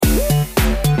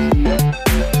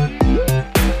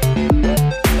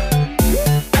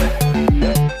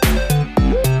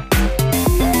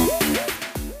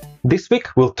week,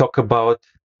 we'll talk about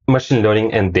machine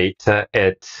learning and data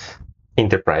at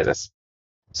enterprises.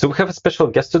 So we have a special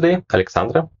guest today,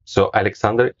 Alexandra. So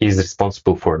Alexandra is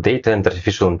responsible for data and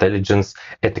artificial intelligence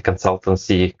at the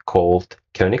consultancy called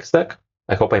Koenigsegg.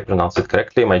 I hope I pronounced it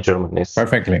correctly. My German is...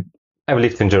 Perfectly. I've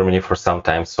lived in Germany for some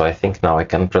time, so I think now I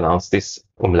can pronounce this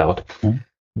umlaut.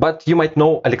 But you might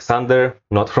know Alexander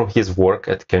not from his work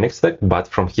at Koenigsegg, but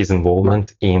from his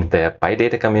involvement in the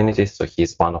PyData community. So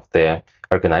he's one of the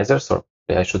organizers, or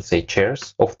I should say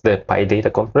chairs, of the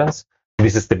PyData conference.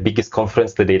 This is the biggest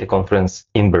conference, the data conference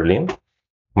in Berlin.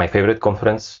 My favorite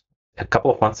conference. A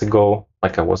couple of months ago,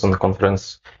 I was on the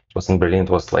conference. It was in Berlin. It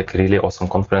was a really awesome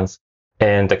conference.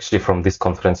 And actually from these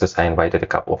conferences, I invited a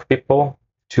couple of people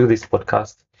to this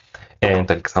podcast.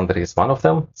 And Alexander is one of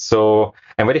them. So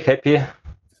I'm very happy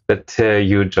that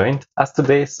you joined us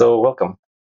today. So welcome.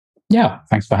 Yeah,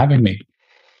 thanks for having me.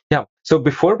 Yeah. So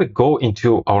before we go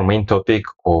into our main topic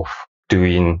of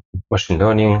doing machine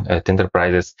learning at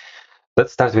enterprises,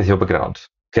 let's start with your background.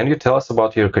 Can you tell us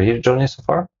about your career journey so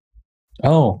far?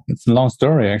 Oh, it's a long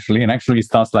story, actually. And actually it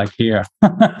starts here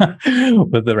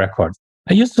with the records.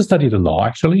 I used to study the law,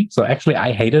 actually. So actually,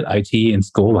 I hated IT in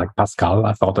school, like Pascal.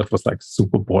 I thought that was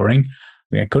super boring.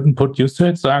 I couldn't put used to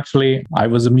it. So actually, I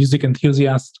was a music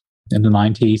enthusiast in the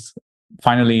 90s.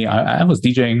 Finally, I was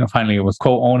DJing. Finally, I was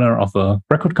co-owner of a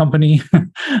record company.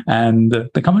 And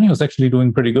the company was actually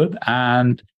doing pretty good.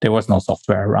 And there was no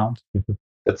software around.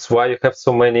 That's why you have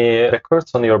so many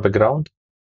records on your background?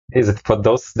 Is it for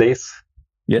those days?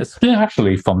 Yes,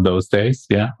 actually from those days,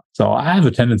 yeah. So I have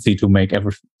a tendency to make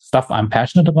every stuff I'm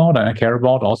passionate about and I care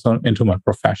about also into my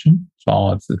profession.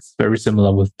 So it's very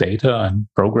similar with data and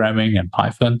programming and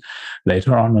Python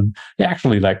later on. And yeah,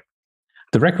 actually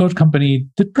the record company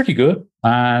did pretty good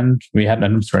and we had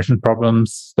administration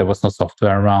problems. There was no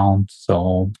software around.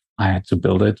 So I had to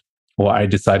build it, or I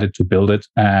decided to build it.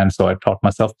 And so I taught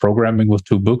myself programming with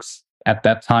 2 books at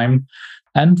that time.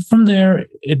 And from there,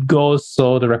 it goes.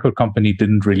 So the record company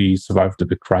didn't really survive the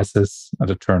big crisis at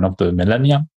the turn of the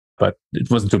millennium, but it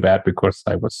wasn't too bad because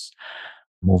I was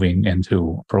moving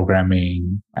into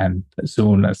programming. And as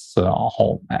soon as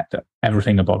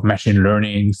everything about machine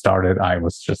learning started, I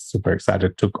was just super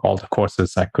excited, took all the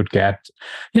courses I could get,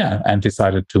 and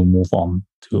decided to move on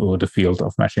to the field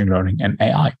of machine learning and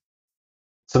AI.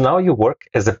 So now you work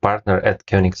as a partner at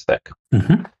Koenigsegg.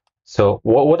 Mm-hmm. So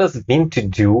what does it mean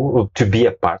to be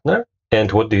a partner, and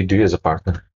what do you do as a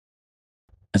partner?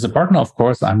 As a partner, of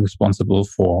course, I'm responsible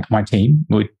for my team,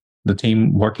 with the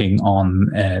team working on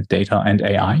data and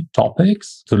AI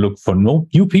topics to look for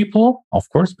new people, of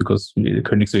course, because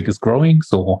Koenigsegg is growing.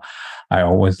 So I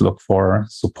always look for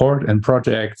support in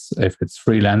projects, if it's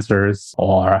freelancers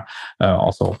or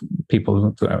also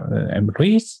people,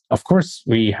 employees. Of course,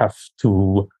 we have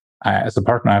to, as a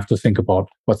partner, I have to think about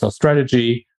what's our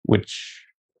strategy, which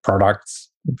products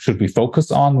should we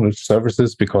focus on, which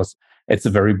services, because it's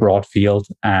a very broad field.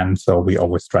 And so we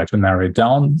always try to narrow it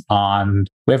down. And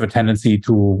we have a tendency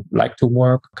to like to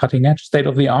work cutting edge, state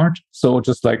of the art. So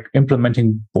just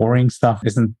implementing boring stuff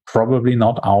isn't probably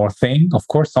not our thing. Of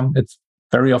course, it's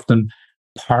very often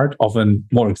part of a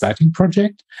more exciting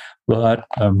project. But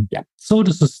so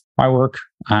this is my work.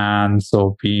 And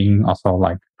so being also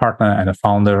partner and a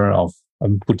founder of a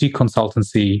boutique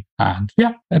consultancy, and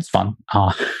it's fun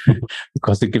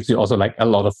because it gives you also a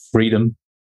lot of freedom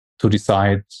to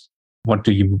decide what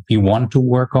do we want to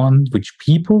work on, which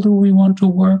people do we want to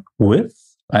work with.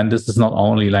 And this is not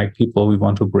only people we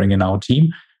want to bring in our team,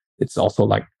 it's also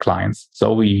clients.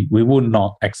 So we would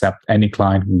not accept any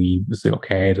client we say,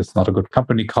 okay, that's not a good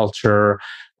company culture.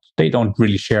 They don't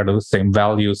really share those same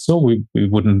values. So we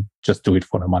wouldn't just do it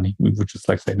for the money. We would just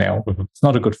say, no, it's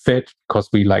not a good fit, because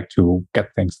we like to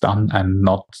get things done and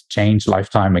not change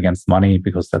lifetime against money,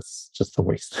 because that's just a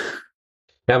waste.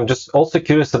 Yeah, I'm just also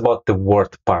curious about the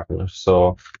word partner.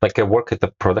 So I work at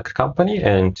a product company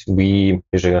and we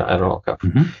usually, have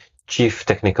chief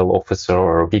technical officer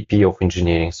or VP of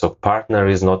engineering. So partner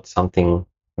is not something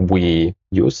we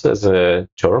use as a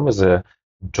term, as a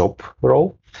job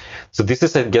role. So this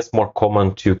is, I guess, more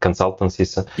common to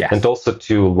consultancies and also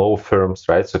to law firms,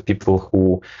 right? So people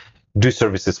who do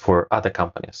services for other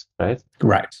companies, right?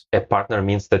 Right. A partner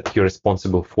means that you're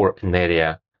responsible for an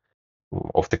area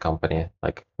of the company.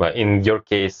 In your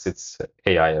case, it's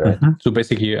AI, right? Mm-hmm. So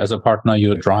basically, as a partner,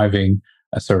 you're driving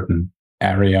a certain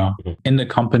area in the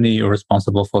company. You're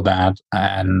responsible for that.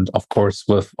 And of course,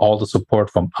 with all the support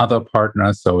from other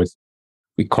partners. So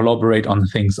we collaborate on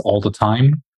things all the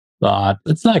time. But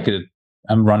it's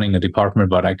I'm running a department,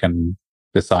 but I can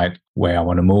decide where I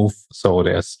want to move. So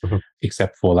there's,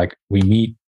 except for we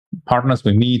meet partners,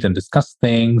 we meet and discuss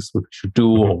things, what we should do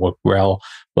or work well,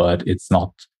 but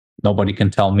nobody can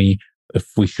tell me if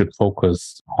we should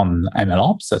focus on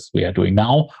MLOps as we are doing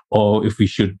now, or if we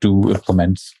should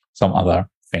implement some other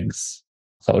things.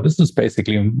 So this is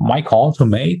basically my call to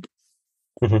make.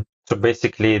 So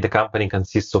basically the company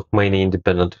consists of many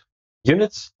independent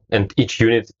units, and each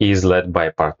unit is led by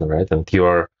a partner, right? And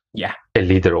you're a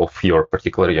leader of your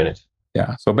particular unit.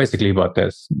 Yeah. So basically, but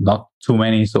there's not too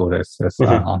many. So there's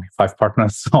only 5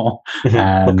 partners. So,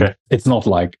 and it's not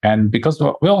and because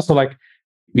we also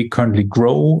we currently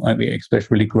grow, and we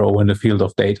especially grow in the field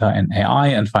of data and AI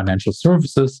and financial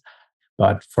services.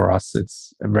 But for us,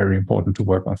 it's very important to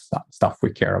work on stuff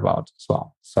we care about as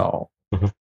well. So,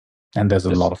 and there's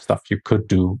a lot of stuff you could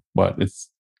do, but it's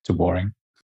too boring.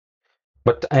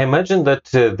 But I imagine that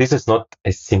this is not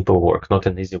a simple work, not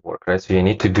an easy work, right? So you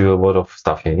need to do a lot of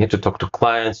stuff. You need to talk to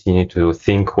clients. You need to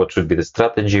think what should be the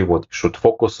strategy, what you should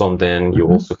focus on. Then you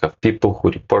also have people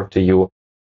who report to you.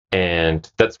 And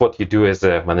that's what you do as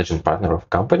a managing partner of a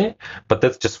company. But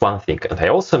that's just one thing. And I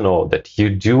also know that you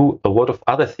do a lot of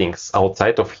other things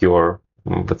outside of your,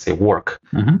 let's say, work.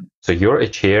 So you're a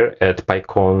chair at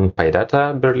PyCon,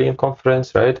 PyData Berlin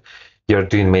conference, right? You're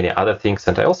doing many other things.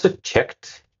 And I also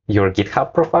checked your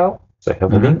GitHub profile. So I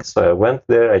have a link. So I went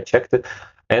there, I checked it,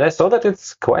 and I saw that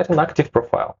it's quite an active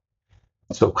profile.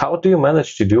 So how do you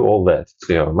manage to do all that?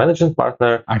 So you're a managing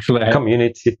partner, actually,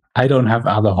 community. I don't have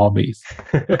other hobbies.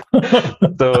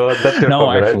 So that's your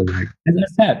hobby, actually, right? As I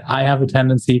said, I have a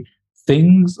tendency,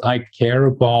 things I care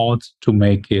about to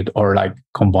make it or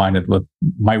combine it with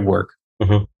my work.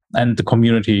 And the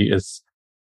community is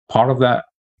part of that.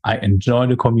 I enjoy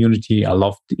the community. I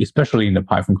love, especially in the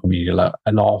Python community,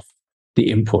 I love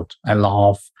the input. I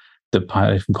love the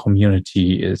Python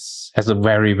community has a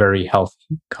very, very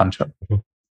healthy culture.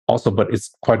 Also, but it's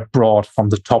quite broad from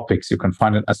the topics. You can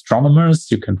find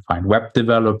astronomers, you can find web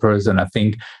developers, and I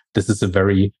think this is a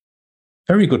very,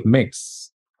 very good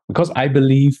mix, because I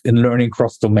believe in learning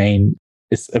cross-domain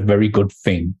is a very good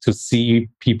thing to see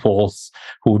people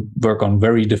who work on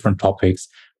very different topics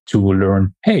to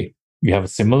learn, hey, you have a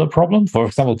similar problem. For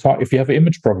example, if you have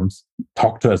image problems,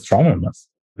 talk to astronomers,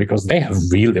 because they have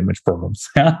real image problems.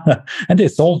 And they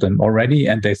solve them already,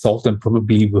 and they solve them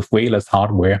probably with way less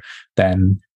hardware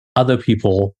than other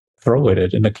people throw at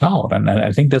it in the cloud. And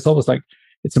I think there's always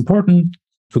it's important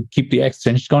to keep the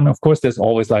exchange going. Of course, there's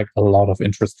always a lot of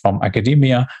interest from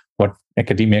academia, what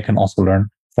academia can also learn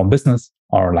from business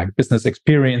or business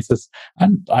experiences.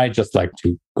 And I just like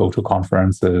to go to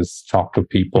conferences, talk to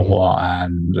people,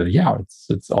 and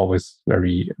it's always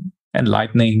very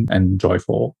enlightening and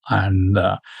joyful. And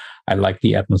I like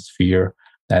the atmosphere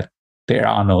that there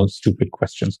are no stupid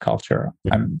questions culture.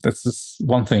 And this is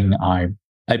one thing I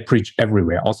preach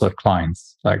everywhere, also at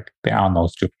clients, there are no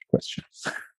stupid questions.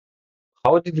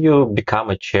 How did you become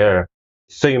a chair?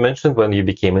 So you mentioned when you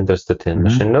became interested in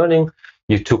machine learning,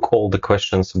 you took all the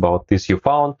questions about this you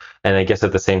found, and I guess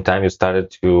at the same time you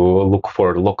started to look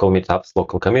for local meetups,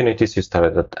 local communities. You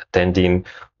started attending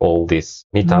all these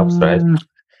meetups, right?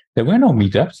 There were no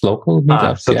meetups, local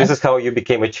meetups. So this is how you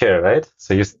became a chair, right?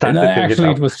 So you started. No,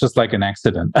 actually, it was just an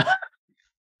accident.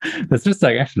 It's just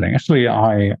accident. Actually,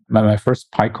 my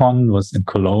first PyCon was in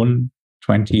Cologne,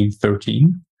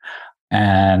 2013,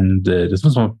 and this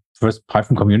was my first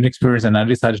Python community experience. And I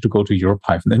decided to go to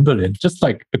EuroPython in Berlin, just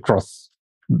across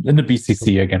in the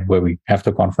BCC again, where we have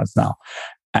the conference now.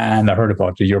 And I heard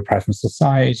about the EuroPython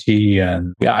Society,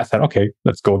 and I said, okay,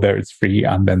 let's go there. It's free.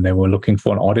 And then they were looking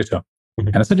for an auditor.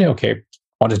 And I said, yeah, okay,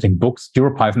 auditing books.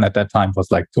 EuroPython at that time was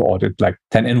to audit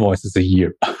 10 invoices a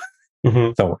year.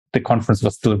 So the conference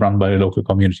was still run by the local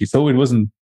community. So it wasn't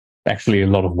actually a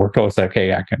lot of work. I was like,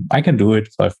 okay, I can do it.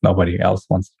 So if nobody else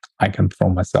wants, I can throw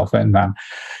myself in.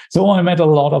 So I met a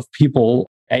lot of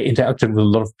people. I interacted with a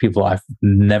lot of people I've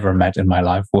never met in my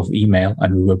life with email,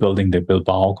 and we were building the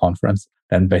Bilbao conference.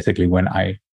 Then basically when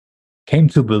I came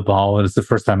to Bilbao, it was the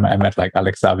first time I met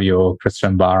Alex Savio,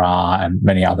 Christian Barra, and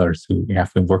many others who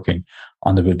have been working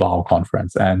on the Bilbao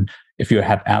conference. And if you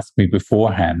had asked me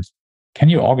beforehand, can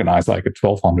you organize a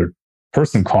 1,200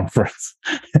 person conference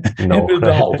in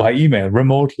Bilbao by email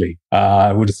remotely?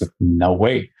 I would have said, no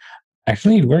way.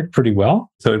 Actually, it worked pretty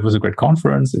well. So it was a great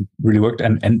conference. It really worked.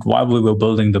 And while we were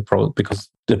building because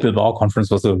the Bilbao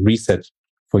conference was a reset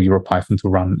for EuroPython to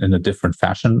run in a different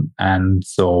fashion. And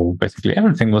so basically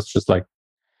everything was just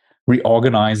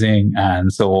reorganizing.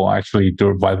 And so actually,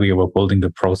 while we were building the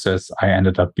process, I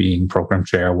ended up being program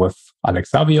chair with Alex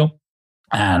Savio.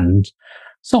 And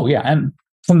so, and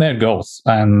from there it goes.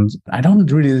 And I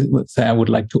don't really say I would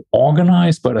like to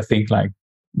organize, but I think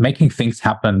making things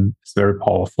happen is very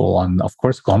powerful. And of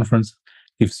course, conference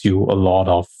gives you a lot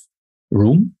of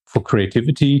room for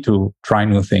creativity to try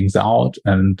new things out.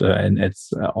 And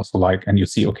it's also like, and you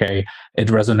see, okay, it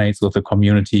resonates with the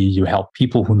community. You help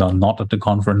people who are not at the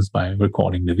conference by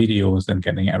recording the videos and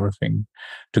getting everything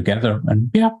together. And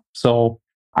yeah, so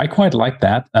I quite like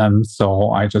that.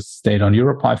 So I just stayed on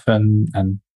EuroPython,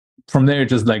 and from there, it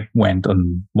just like went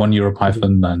on one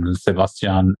EuroPython, and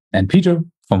Sebastian and Peter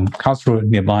from Karlsruhe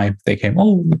nearby, they came,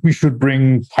 oh, we should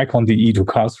bring PyCon.de to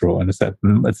Karlsruhe. And I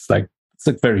said, it's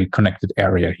a very connected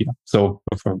area here. So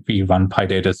we run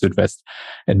PyData Südwest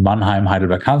in Mannheim,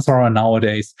 Heidelberg, Karlsruhe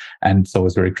nowadays. And so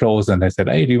it's very close. And they said,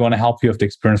 hey, do you want to help? You have the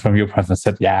experience from EuroPython. I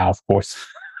said, yeah, of course.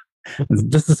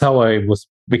 This is how I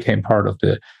became part of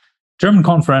the German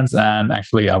conference. And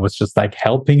actually, I was just like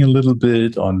helping a little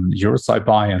bit on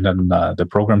EuroSci-Pi, and then the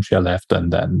program chair left.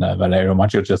 And then Valerio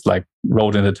Maggio just like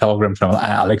wrote in the Telegram channel,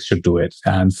 Alex should do it.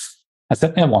 And I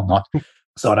said, yeah, why not?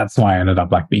 So that's why I ended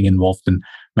up like being involved in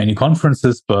many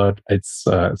conferences, but it's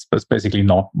basically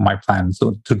not my plan.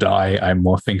 So to die, I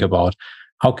more think about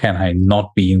how can I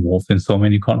not be involved in so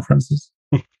many conferences?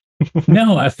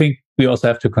 No, I think we also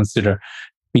have to consider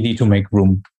we need to make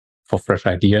room for fresh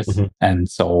ideas. Mm-hmm. And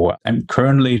so I'm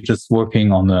currently just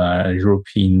working on a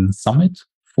European summit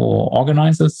for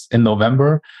organizers in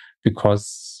November,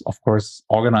 because of course,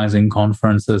 organizing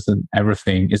conferences and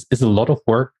everything is a lot of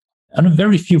work on a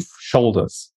very few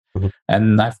shoulders. Mm-hmm.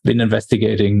 And I've been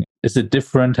investigating, is it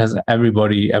different? Has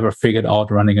everybody ever figured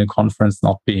out running a conference,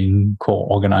 not being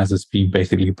co-organizers, being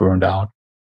basically burned out?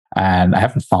 And I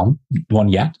haven't found one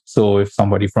yet. So if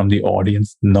somebody from the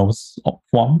audience knows of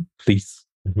one, please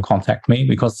contact me,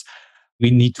 because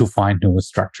we need to find new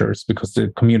structures, because the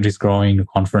community is growing, the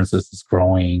conferences is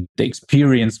growing, the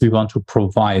experience we want to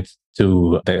provide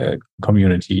to the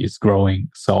community is growing.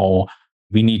 So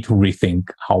we need to rethink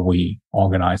how we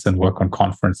organize and work on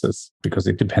conferences, because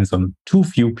it depends on too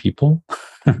few people.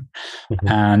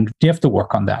 And you have to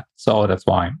work on that. So that's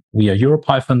why we are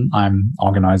EuroPython. I'm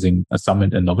organizing a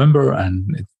summit in November,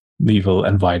 and we will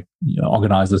invite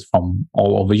organizers from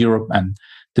all over Europe and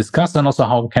discuss, and also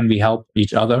how can we help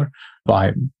each other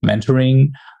by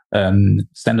mentoring,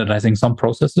 standardizing some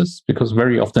processes, because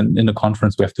very often in a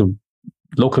conference we have to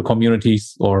local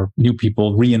communities or new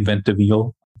people reinvent the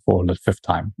wheel for the fifth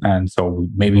time. And so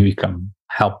maybe we can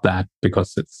help that,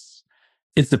 because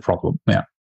it's the problem. Yeah.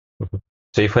 Mm-hmm.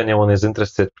 So if anyone is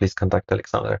interested, please contact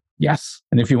Alexander. Yes.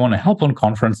 And if you want to help on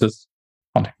conferences,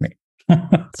 contact me.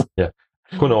 Yeah.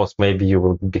 Who knows? Maybe you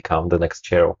will become the next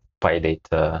chair of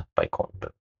PyData PyCon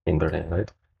in Berlin,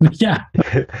 right? Yeah.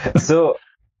 So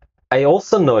I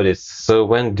also noticed, so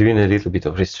when doing a little bit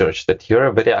of research, that you're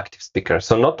a very active speaker.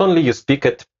 So not only you speak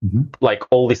at like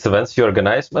all these events you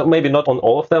organize, maybe not on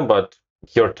all of them, but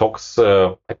your talks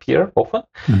appear often.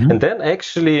 And then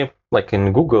actually, like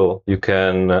in Google, you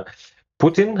can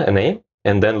put in a name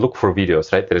and then look for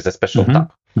videos, right? There is a special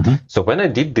tab. So when I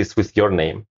did this with your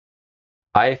name,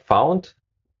 I found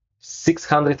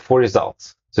 604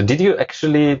 results. So did you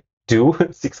actually do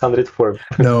 604?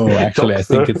 No, actually, I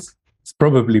think it's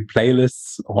probably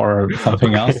playlists or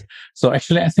something else. So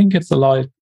actually, I think it's a lot.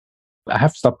 I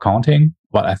have stopped counting,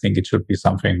 but I think it should be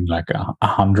something like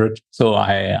 100. So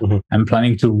I'm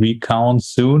planning to recount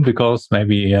soon, because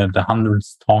maybe the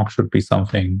 100th talk should be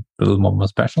something a little more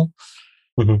special.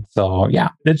 So yeah,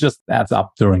 it just adds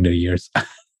up during the years.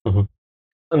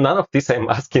 None of this I'm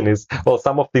asking is, well,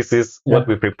 some of this is what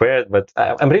we prepared, but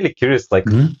I'm really curious, like,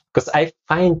 because I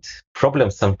find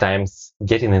problems sometimes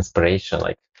getting inspiration.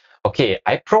 Like, okay,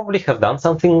 I probably have done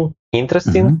something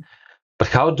interesting, but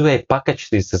how do I package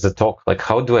this as a talk? Like,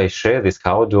 how do I share this?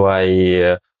 How do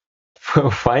I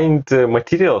find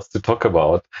materials to talk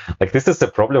about? Like, this is a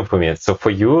problem for me. So for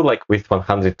you, like with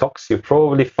 100 talks, you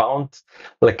probably found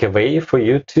like a way for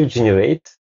you to generate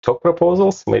talk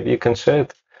proposals. Maybe you can share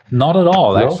it. Not at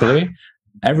all, actually.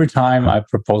 Every time I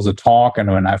propose a talk,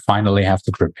 and when I finally have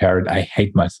to prepare it, I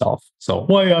hate myself. So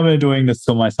why am I doing this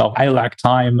to myself? I lack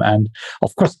time. And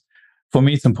of course, for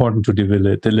me, it's important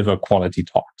to deliver quality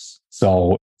talks.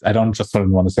 So I don't just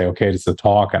want to say, okay, this is a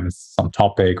talk and it's some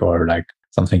topic or like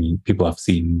something people have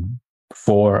seen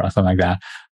before or something like that.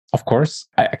 Of course,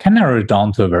 I can narrow it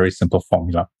down to a very simple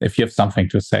formula. If you have something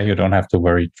to say, you don't have to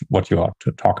worry what you ought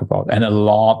to talk about. And a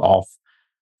lot of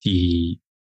the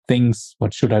things,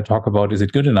 what should I talk about? Is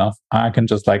it good enough? I can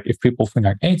just like, if people think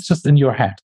like, hey, it's just in your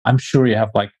head, I'm sure you have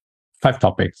like 5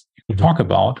 topics you can talk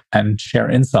about and share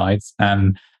insights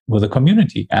and with a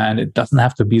community. And it doesn't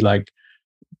have to be like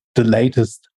the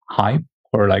latest hype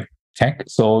or like tech.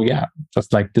 So yeah,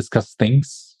 just like discuss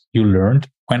things you learned.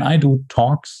 When I do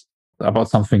talks, about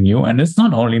something new. And it's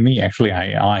not only me, actually.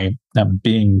 I am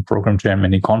being program chair in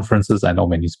many conferences. I know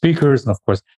many speakers, and of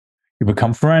course, we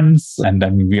become friends. And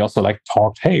then we also like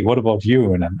talked, hey, what about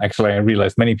you? And then actually I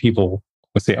realized many people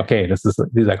would say, okay,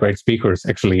 these are great speakers.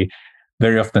 Actually,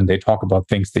 very often they talk about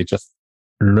things they just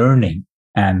learning,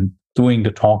 and doing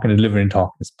the talk and delivering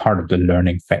talk is part of the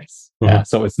learning phase. Mm-hmm.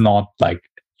 So it's not like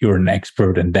you're an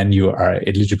expert and then you are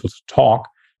eligible to talk.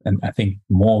 And I think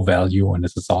more value, and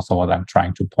this is also what I'm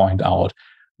trying to point out,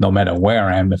 no matter where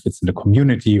I am, if it's in the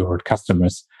community or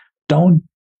customers, don't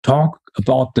talk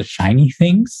about the shiny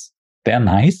things. They're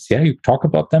nice. Yeah, you talk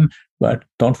about them, but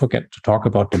don't forget to talk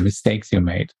about the mistakes you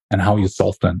made and how you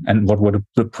solved them and what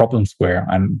the problems were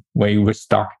and where you were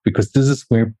stuck, because this is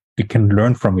where we can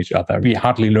learn from each other. We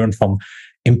hardly learn from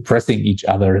impressing each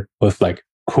other with like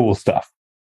cool stuff.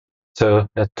 So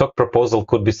a talk proposal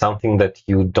could be something that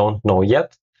you don't know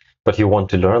yet, but you want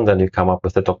to learn. Then you come up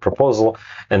with a talk proposal,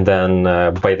 and then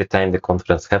by the time the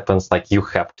conference happens, like you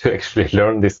have to actually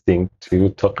learn this thing to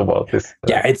talk about this.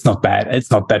 Yeah, it's not bad.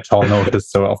 It's not that tall notice.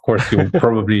 So of course you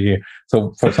probably,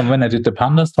 so for some, when I did the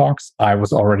pandas talks, I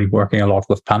was already working a lot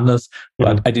with pandas,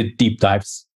 but I did deep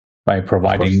dives by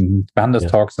providing pandas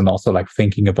talks, and also like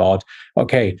thinking about,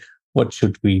 okay, what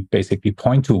should we basically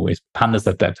point to is pandas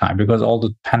at that time? Because all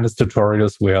the pandas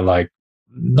tutorials were like,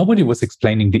 nobody was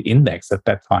explaining the index at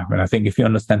that time. And I think if you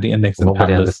understand the index,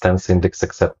 nobody pandas, understands index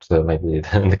except maybe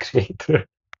the creator.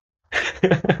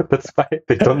 That's fine.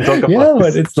 They don't talk about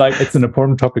but it's like, it's an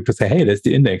important topic to say, hey, there's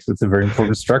the index. It's a very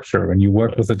important structure when you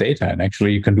work with the data. And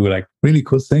actually you can do like really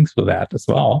cool things with that as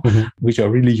well, which are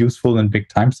really useful and big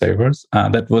time savers.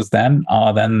 That was then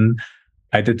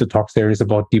I did the talk series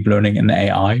about deep learning and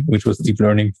AI, which was deep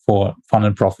learning for fun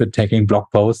and profit, taking blog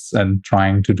posts and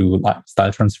trying to do like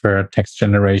style transfer, text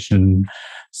generation,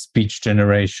 speech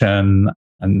generation,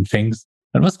 and things.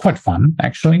 It was quite fun,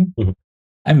 actually.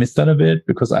 I missed that a bit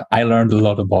because I learned a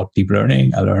lot about deep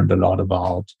learning. I learned a lot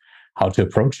about how to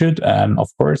approach it. And of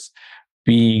course,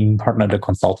 being partner at a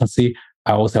consultancy,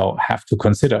 I also have to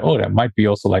consider, there might be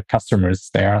also like customers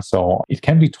there. So it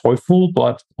can be toyful,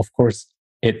 but of course,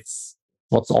 it's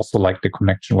what's also like the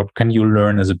connection. What can you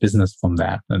learn as a business from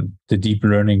that? And the deep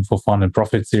learning for fun and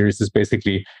profit series is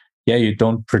basically, you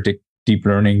don't predict deep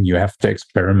learning. You have to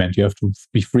experiment. You have to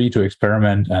be free to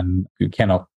experiment, and you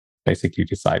cannot basically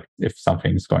decide if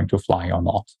something is going to fly or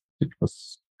not. It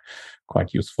was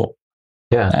quite useful.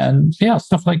 Yeah. And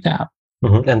stuff like that.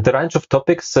 And the range of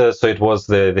topics, so it was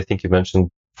the thing you mentioned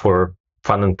for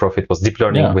fun and profit was deep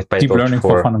learning with PyTorch. Deep learning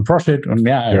for fun and profit. And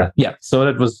so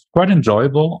that was quite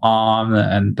enjoyable.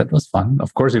 And that was fun.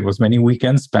 Of course, it was many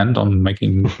weekends spent on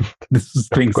making these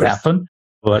things happen.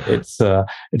 But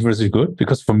it was good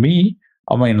because for me,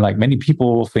 I mean, like many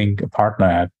people think a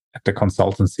partner at the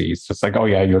consultancy is just like,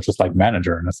 you're just like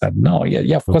manager. And I said, no,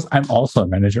 of course, I'm also a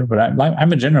manager, but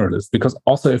I'm a generalist, because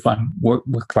also if I'm work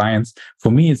with clients,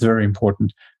 for me, it's very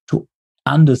important to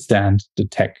understand the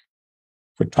tech.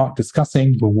 We're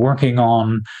discussing, we're working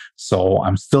on, so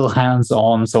I'm still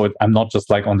hands-on. So I'm not just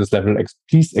like on this level,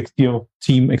 please, your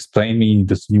team, explain me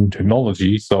this new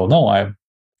technology. So no,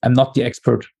 I'm not the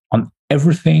expert on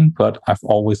everything, but I've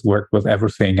always worked with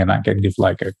everything, and I can give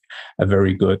like a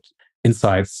very good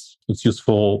insights, what's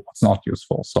useful, what's not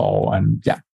useful. So, and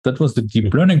that was the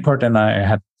deep learning part. And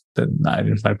I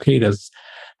was like, okay,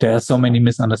 there are so many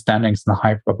misunderstandings and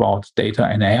hype about data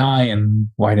and AI and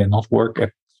why they not work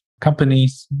at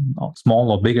companies,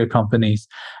 small or bigger companies.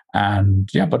 And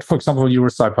but for example,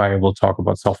 EuroSci-Pi will talk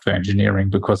about software engineering,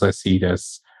 because I see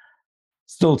there's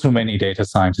still too many data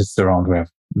scientists around who have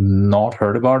not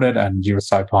heard about it. And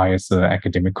EuroSci-Pi is an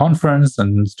academic conference,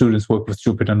 and students work with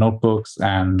Jupyter notebooks.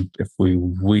 And if we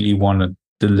really want to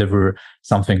deliver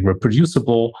something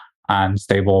reproducible and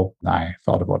stable, I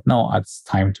thought about, it's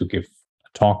time to give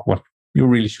a talk what you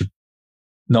really should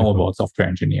know about software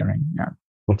engineering.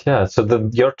 Yeah, so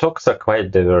your talks are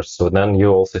quite diverse. So then you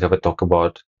also have a talk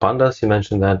about pandas, you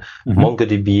mentioned that,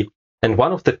 MongoDB. And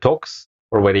one of the talks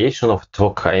or variation of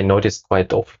talk I noticed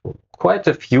quite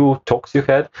a few talks you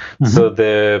had. So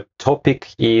the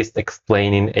topic is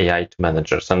explaining AI to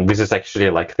managers. And this is actually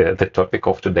like the topic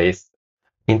of today's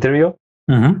interview.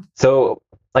 So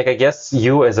like, I guess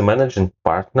you as a managing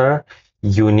partner,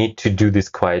 you need to do this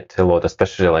quite a lot,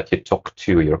 especially like you talk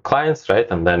to your clients, right?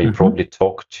 And then you probably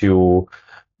talk to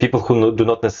people who do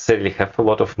not necessarily have a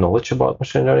lot of knowledge about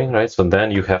machine learning, right? So then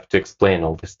you have to explain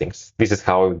all these things. This is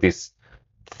how this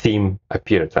theme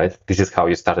appeared, right? This is how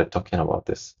you started talking about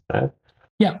this, right?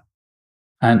 Yeah.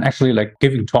 And actually, like,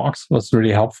 giving talks was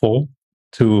really helpful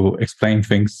to explain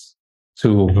things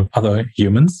to other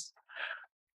humans.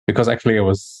 Because actually,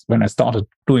 when I started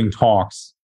doing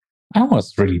talks, I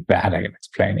was really bad at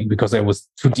explaining because I was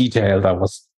too detailed. I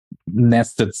was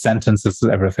nested sentences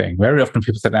and everything. Very often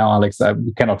people said, "Oh, Alex,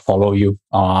 we cannot follow you."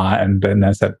 And then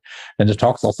I said, then the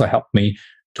talks also helped me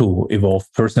to evolve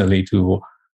personally, to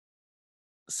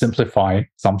simplify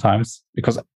sometimes,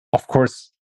 because of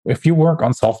course, if you work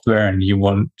on software and you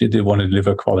want to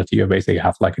deliver quality, you basically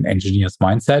have like an engineer's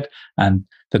mindset. And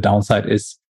the downside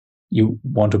is you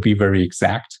want to be very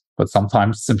exact, but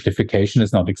sometimes simplification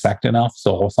is not exact enough.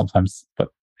 So sometimes, but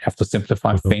you have to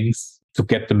simplify things to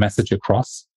get the message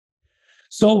across.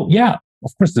 So yeah,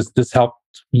 of course, this helped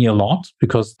me a lot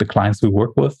because the clients we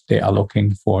work with, they are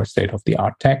looking for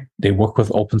state-of-the-art tech. They work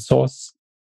with open source,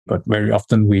 but very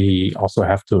often we also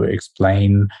have to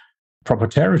explain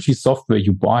proprietary software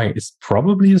you buy is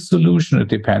probably a solution. It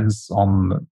depends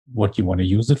on what you want to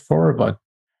use it for, but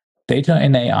data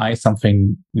and AI is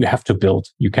something you have to build.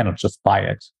 You cannot just buy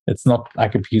it. It's not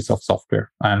like a piece of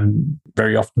software. And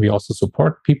very often we also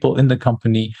support people in the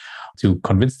company to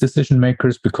convince decision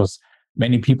makers, because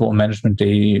many people in management,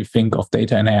 they think of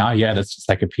data and AI, yeah, that's just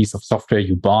like a piece of software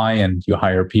you buy and you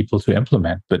hire people to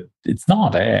implement. But it's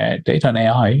not. Data and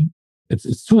AI,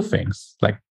 it's two things.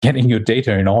 Like getting your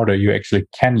data in order, you actually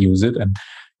can use it.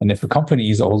 And if a company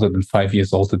is older than 5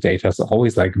 years old, the data is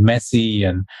always like messy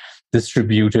and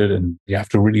distributed, and you have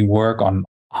to really work on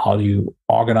how you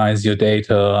organize your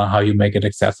data, how you make it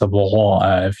accessible.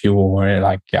 If you were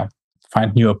like,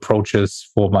 find new approaches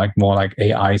for like more like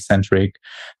AI centric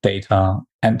data.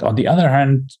 And on the other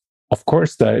hand, of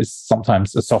course, there is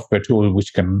sometimes a software tool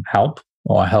which can help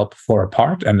for a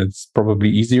part, and it's probably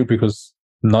easier because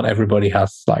not everybody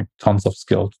has like tons of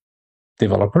skilled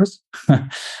developers.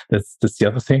 That's the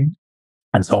other thing.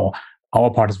 And so our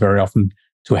part is very often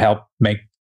to help make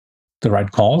the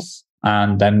right calls.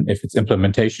 And then if it's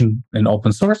implementation in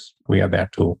open source, we are there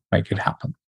to make it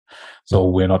happen. So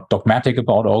we're not dogmatic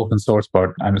about open source,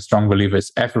 but I'm a strong believer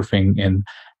is everything in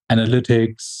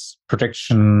analytics,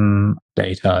 prediction,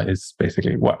 data is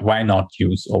basically, why not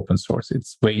use open source?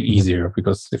 It's way easier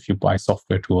because if you buy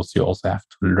software tools, you also have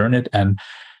to learn it. And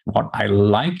what I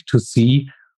like to see,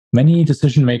 many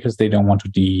decision makers, they don't want to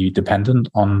be dependent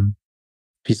on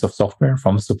a piece of software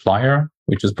from a supplier,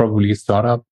 which is probably a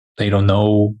startup. They don't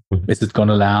know, is it going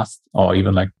to last? Or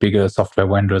even like bigger software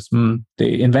vendors,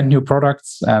 they invent new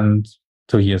products and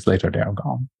 2 years later, they're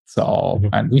gone. So,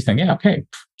 and we think, okay,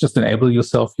 just enable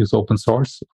yourself, use open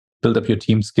source, build up your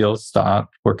team skills, start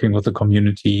working with the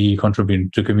community,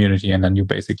 contribute to community, and then you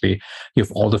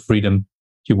have all the freedom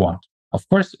you want. Of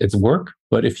course, it's work,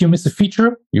 but if you miss a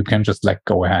feature, you can just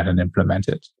go ahead and implement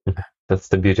it. That's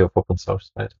the beauty of open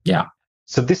source, right? Yeah.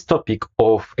 So this topic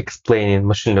of explaining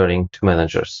machine learning to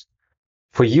managers,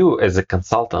 for you as a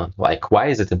consultant, why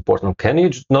is it important? Can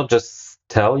you not just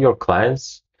tell your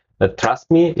clients that,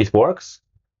 trust me, it works?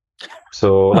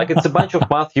 So it's a bunch of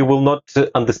math, you will not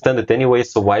understand it anyway,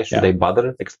 so why should I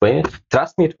bother explaining it?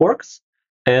 Trust me, it works.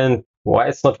 And why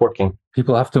it's not working?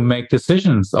 People have to make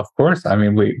decisions, of course. I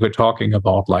mean, we're talking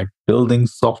about building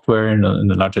software in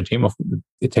a larger team.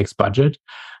 It takes budget.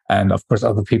 And of course,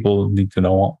 other people need to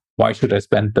know, why should I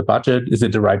spend the budget? Is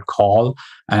it the right call?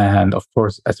 And of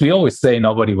course, as we always say,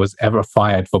 nobody was ever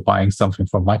fired for buying something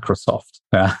from Microsoft.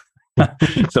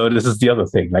 So this is the other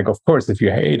thing. Of course, if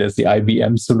you hate as the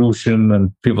IBM solution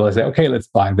and people say, okay, let's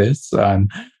buy this,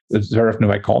 and it's very often the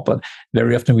right call, but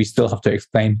very often we still have to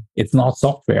explain it's not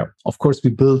software. Of course, we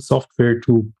build software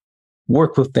to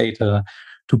work with data,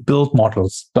 to build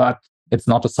models, but it's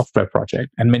not a software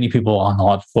project. And many people are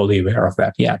not fully aware of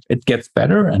that yet. It gets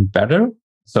better and better.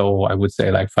 So I would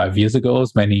say 5 years ago,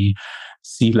 many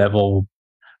C-level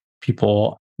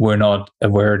people were not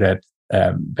aware that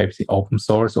basically open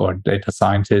source or data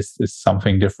scientist is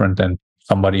something different than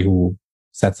somebody who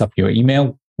sets up your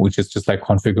email, which is just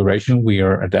configuration. We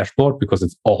are a dashboard because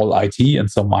it's all IT, and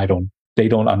some they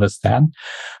don't understand.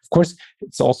 Of course,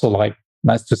 it's also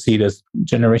nice to see this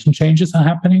generation changes are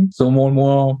happening. So more and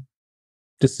more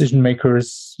decision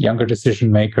makers, younger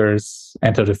decision makers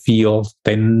enter the field.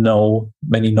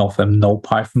 Many of them know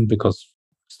Python because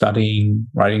studying,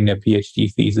 writing their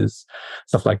PhD thesis,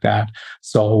 stuff like that.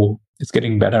 So it's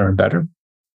getting better and better.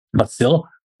 But still,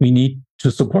 we need to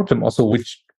support them also,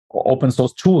 which open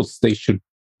source tools they should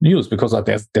use, because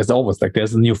there's always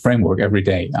there's a new framework every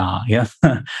day.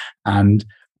 And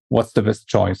what's the best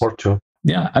choice? Or two.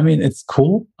 Yeah, I mean, it's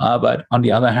cool. But on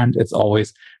the other hand, it's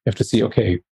always, you have to see,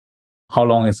 okay, how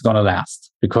long it's going to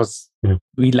last, because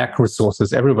we lack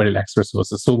resources. Everybody lacks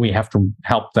resources. So we have to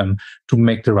help them to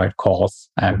make the right calls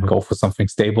and go for something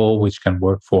stable, which can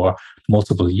work for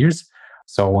multiple years.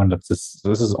 So this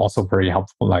is also very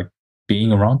helpful,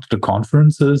 being around the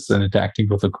conferences and interacting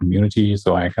with the community. So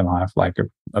I can have like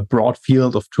a broad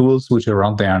field of tools which are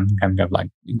around there and can get like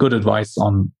good advice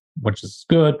on which is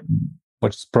good,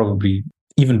 which is probably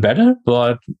even better,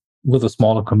 but with a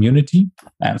smaller community.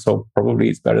 And so probably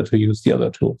it's better to use the other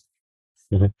tools.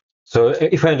 Mm-hmm. So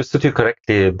if I understood you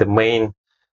correctly, the main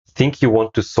thing you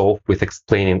want to solve with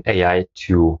explaining AI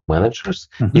to managers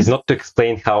is not to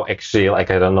explain how actually,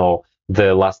 like, I don't know,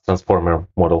 the last transformer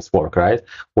models work, right?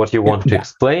 What you want to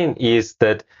explain is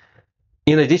that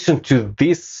in addition to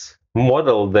this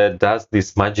model that does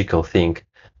this magical thing,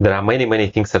 there are many, many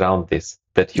things around this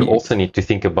that you also need to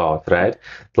think about, right?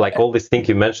 Like all these things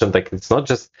you mentioned, like it's not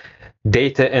just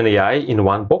data and AI in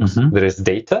one box. There is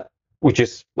data, which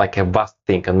is like a vast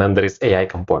thing, and then there is AI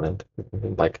component,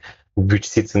 like which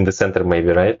sits in the center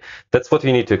maybe, right? That's what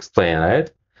we need to explain, right?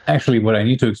 Actually, what I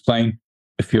need to explain,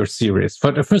 if you're serious,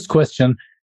 for the first question,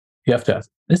 you have to ask,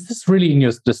 is this really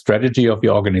in the strategy of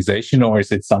your organization, or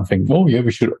is it something, oh yeah,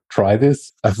 we should try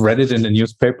this? I've read it in the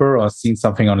newspaper or seen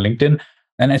something on LinkedIn.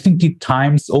 And I think the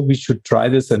times, oh, we should try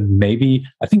this, and maybe,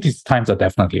 I think these times are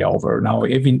definitely over. Now,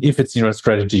 even if it's your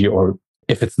strategy or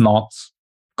if it's not,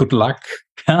 good luck.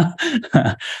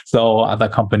 So other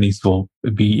companies will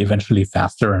be eventually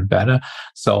faster and better.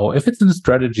 So if it's in the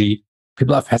strategy,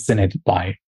 people are fascinated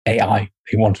by AI.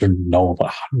 They want to know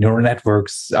about neural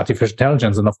networks, artificial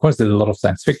intelligence. And of course, there's a lot of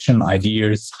science fiction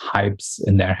ideas, hypes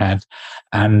in their head.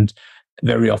 And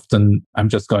very often I'm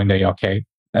just going there, okay,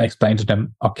 I explain to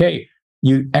them, okay,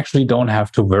 you actually don't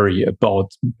have to worry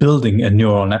about building a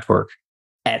neural network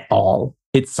at all.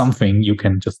 It's something you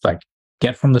can just like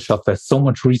get from the shop. There's so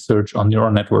much research on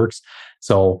neural networks.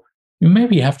 So you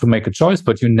maybe have to make a choice,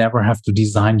 but you never have to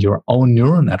design your own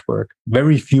neural network.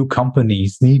 Very few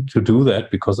companies need to do that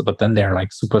but then they're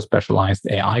like super specialized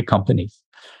AI companies.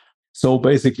 So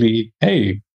basically,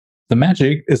 hey, the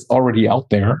magic is already out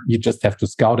there. You just have to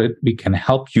scout it. We can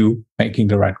help you making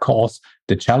the right calls.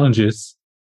 The challenge is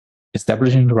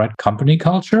establishing the right company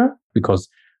culture, because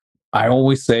I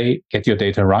always say, get your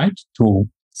data right to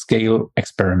scale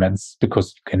experiments,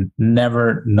 because you can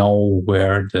never know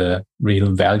where the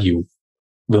real value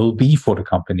will be for the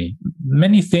company.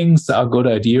 Many things are good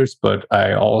ideas, but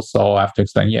I also have to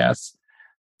explain, yes,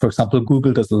 for example,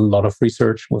 Google does a lot of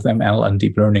research with ML and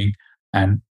deep learning.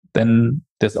 And then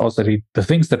there's also the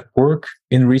things that work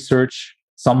in research.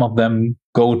 Some of them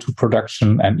go to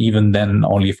production, and even then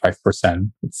only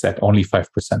 5%, it's said only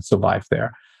 5% survive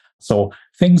there. So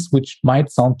things which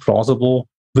might sound plausible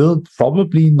will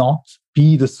probably not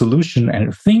be the solution,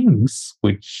 and things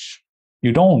which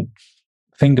you don't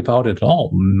think about at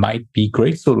all might be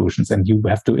great solutions. And you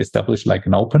have to establish like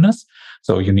an openness.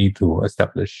 So you need to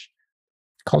establish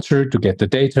culture to get the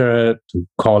data, to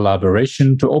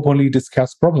collaboration, to openly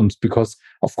discuss problems, because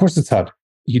of course it's hard.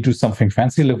 You do something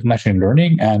fancy with machine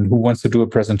learning, and who wants to do a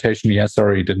presentation? Yeah,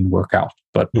 sorry, it didn't work out.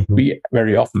 But we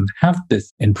very often have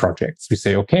this in projects. We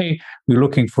say, okay, we're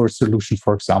looking for a solution.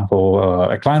 For example,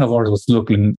 a client of ours was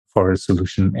looking for a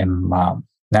solution in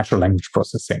natural language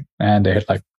processing. And they had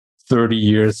like 30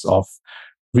 years of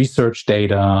research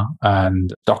data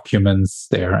and documents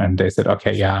there. And they said,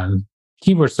 okay, yeah,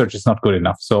 keyword search is not good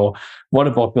enough. So what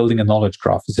about building a knowledge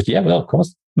graph? I said, yeah, well, of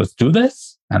course, let's do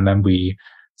this. And then we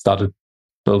started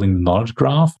building the knowledge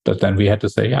graph, but then we had to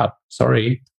say, yeah,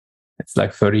 sorry, it's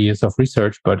like 30 years of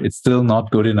research, but it's still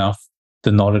not good enough.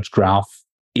 The knowledge graph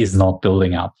is not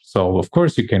building up. So of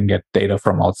course you can get data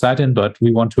from outside in, but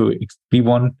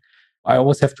I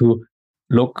always have to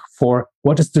look for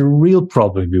what is the real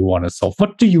problem we want to solve.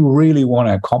 What do you really want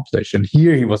to accomplish? And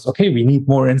here he was, okay, we need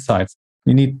more insights.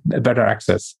 We need a better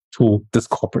access to this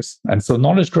corpus. And so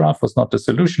knowledge graph was not the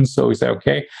solution. So we say,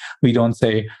 okay, we don't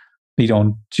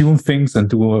tune things and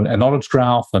do a knowledge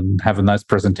graph and have a nice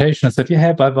presentation. I said,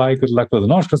 yeah, bye-bye, good luck with the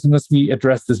knowledge graph. Unless we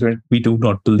address this, we do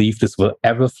not believe this will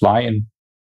ever fly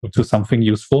into something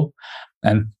useful.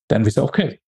 And then we say,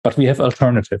 okay, but we have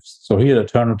alternatives. So here the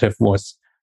alternative was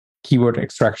keyword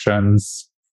extractions,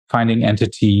 finding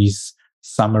entities,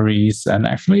 summaries, and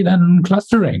actually then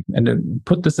clustering, and then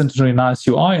put this into a nice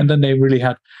UI. And then they really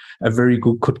had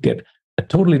could get a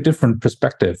totally different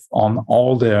perspective on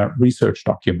all their research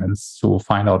documents to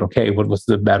find out, okay, what was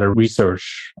the better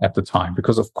research at the time?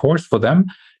 Because of course, for them,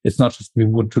 it's not just we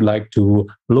would like to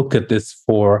look at this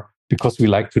because we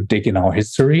like to dig in our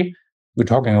history. We're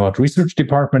talking about research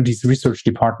department. These research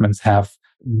departments have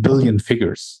billion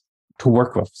figures to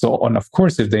work with. So, and of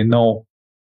course, if they know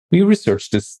we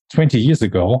researched this 20 years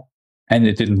ago and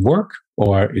it didn't work,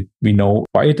 or we know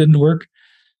why it didn't work,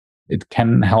 it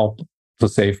can help to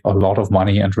save a lot of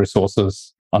money and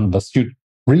resources on the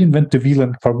reinvent the wheel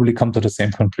and probably come to the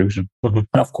same conclusion. And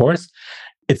of course,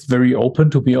 it's very open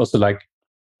to be also like,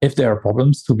 if there are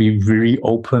problems, to be very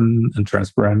open and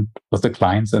transparent with the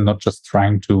clients and not just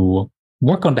trying to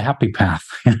work on the happy path.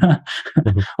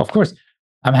 Of course,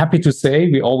 I'm happy to say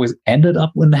we always ended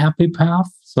up in the happy path.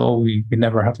 So we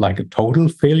never had like a total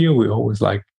failure. We always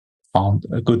like found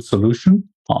a good solution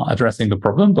addressing the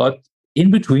problem. But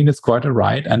in between, it's quite a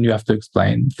ride, and you have to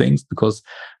explain things because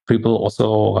people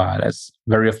also, there's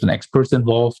very often experts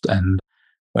involved. And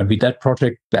when we did that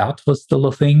project, that was still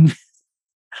a thing.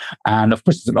 And of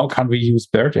course, can't we use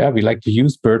BERT? Yeah, we like to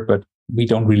use BERT, but we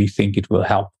don't really think it will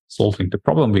help solving the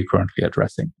problem we're currently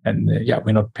addressing. And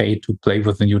we're not paid to play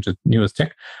with the newest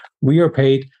tech. We are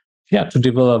paid, to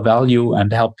develop value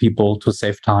and help people to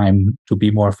save time, to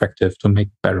be more effective, to make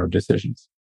better decisions.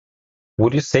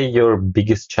 Would you say your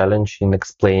biggest challenge in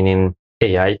explaining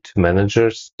AI to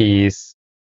managers is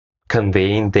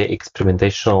conveying the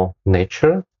experimental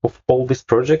nature of all these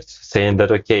projects, saying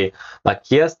that, okay, like,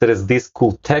 yes, there is this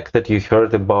cool tech that you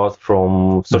heard about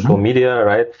from social media,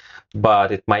 right?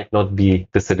 But it might not be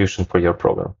the solution for your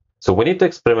problem. So we need to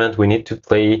experiment, we need to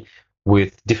play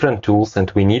with different tools, and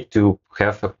we need to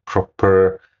have a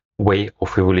proper way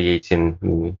of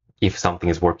evaluating if something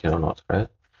is working or not, right?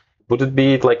 Would it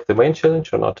be like the main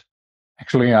challenge or not?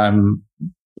 Actually,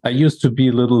 I used to be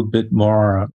a little bit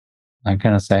more, I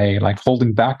kind of say, like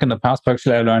holding back in the past, but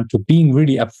actually I learned to being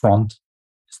really upfront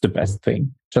is the best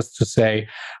thing. Just to say,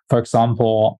 for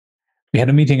example, we had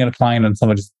a meeting at a client and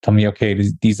somebody just told me, okay,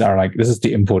 these are like, this is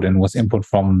the input, and was input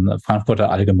from Frankfurter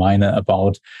Allgemeine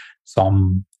about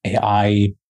some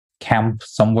AI camp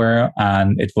somewhere.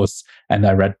 And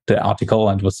I read the article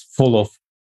and it was full of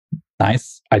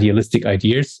nice idealistic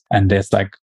ideas. And there's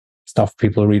like stuff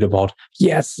people read about,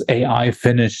 yes, AI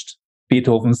finished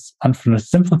Beethoven's Unfinished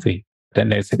Symphony. Then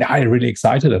they said, I'm really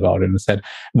excited about it. And I said,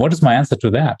 what is my answer to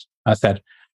that? I said,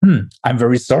 I'm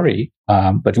very sorry,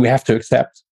 but we have to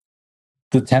accept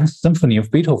the 10th Symphony of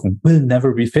Beethoven will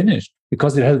never be finished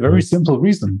because it has a very simple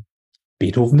reason.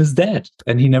 Beethoven is dead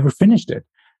and he never finished it.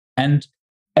 And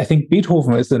I think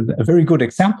Beethoven is a very good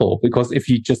example, because if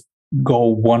you just go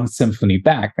one symphony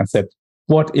back and said,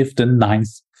 what if the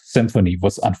 9th symphony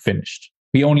was unfinished?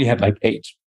 We only had like 8.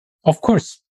 Of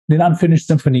course, the unfinished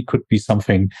symphony could be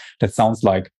something that sounds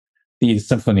like the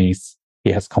symphonies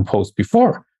he has composed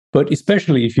before. But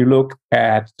especially if you look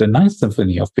at the 9th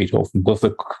Symphony of Beethoven with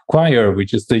the choir,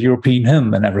 which is the European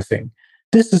hymn and everything,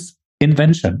 this is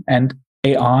invention. And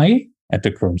AI at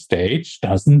the current stage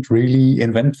doesn't really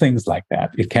invent things like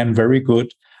that. It can very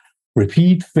good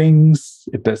repeat things.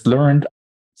 It has learned.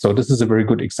 So this is a very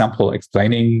good example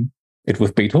explaining it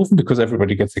with Beethoven, because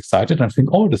everybody gets excited and think,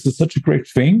 oh, this is such a great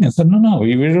thing. And so, no,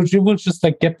 you will just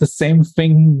like get the same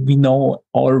thing we know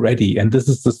already. And this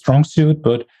is the strong suit,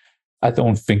 but I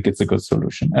don't think it's a good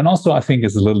solution. And also, I think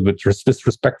it's a little bit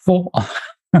disrespectful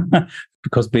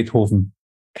because Beethoven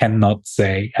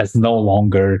has no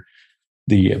longer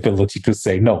the ability to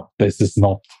say, no, this is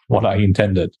not what I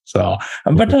intended. So,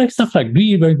 but like stuff like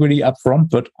be very, really upfront.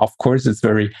 But of course, it's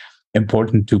very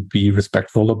important to be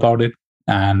respectful about it.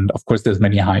 And of course, there's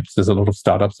many hypes. There's a lot of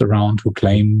startups around who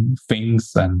claim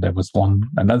things. And there was one,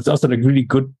 and that's also like really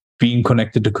good being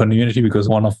connected to community, because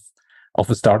one of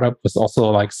a startup was also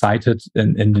like cited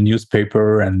in the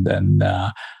newspaper, and then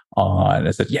and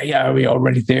I said, we're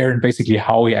already there. And basically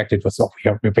how we acted was,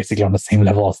 we're basically on the same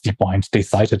level as DeepMind. They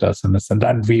cited us and said,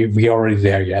 and we're already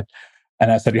there yet.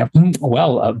 And I said,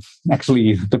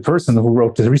 actually, the person who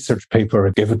wrote the research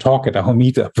paper gave a talk at our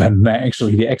meetup, and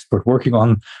actually the expert working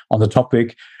on the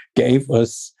topic gave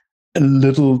us a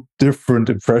little different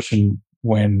impression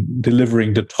when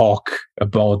delivering the talk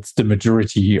about the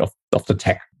maturity of the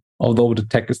tech. Although the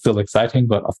tech is still exciting,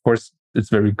 but of course, it's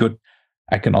very good.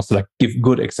 I can also like give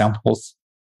good examples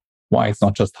why it's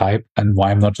not just hype, and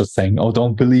why I'm not just saying, oh,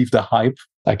 don't believe the hype.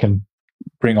 I can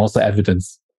bring also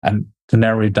evidence and to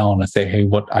narrow it down and say, hey,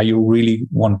 what are you really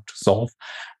want to solve?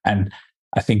 And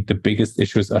I think the biggest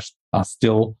issues are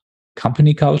still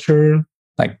company culture,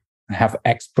 like have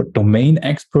domain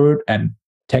expert and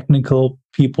technical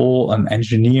people and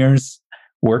engineers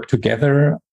work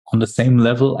together on the same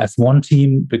level as one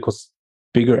team, because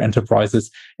bigger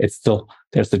enterprises,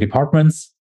 there's the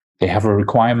departments, they have a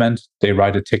requirement, they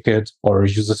write a ticket or a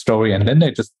user story, and then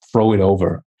they just throw it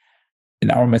over.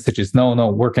 And our message is, no,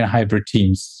 work in hybrid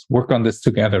teams, work on this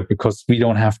together, because we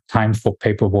don't have time for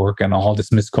paperwork and all this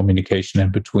miscommunication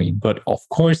in between. But of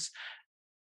course,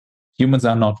 humans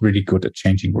are not really good at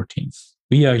changing routines.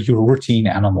 We are your routine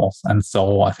animals. And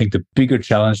so I think the bigger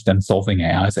challenge than solving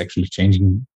AI is actually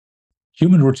changing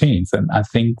human routines. And I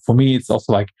think for me, it's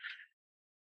also like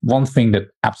one thing that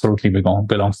absolutely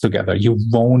belongs together. You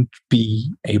won't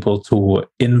be able to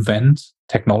invent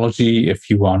technology if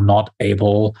you are not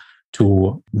able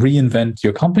to reinvent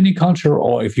your company culture,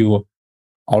 or if you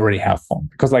already have fun.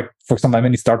 Because like, for example,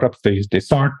 many startups,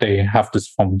 they have this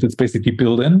fun. It's basically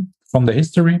built in from the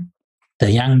history. They're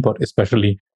young, but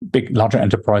especially larger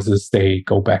enterprises, they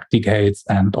go back decades.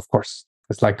 And of course,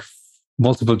 it's like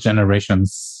multiple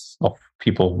generations of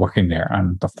people working there.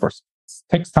 And of course,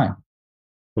 it takes time.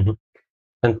 Mm-hmm.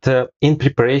 And in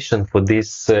preparation for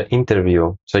this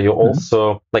interview, so you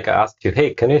also, like I asked you,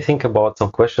 hey, can you think about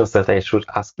some questions that I should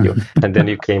ask you? And then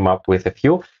you came up with a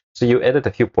few. So you added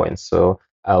a few points. So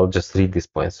I'll just read these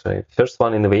points. Right? First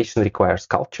one, innovation requires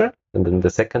culture. And then the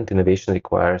second, innovation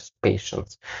requires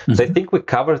patience. So I think we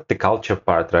covered the culture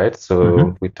part, right?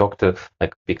 So we talked to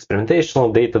like be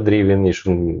experimentational, data-driven. You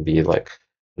shouldn't be like,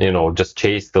 just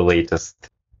chase the latest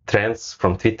trends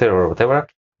from Twitter or whatever.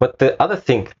 But the other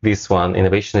thing, this one,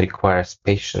 innovation requires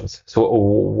patience. So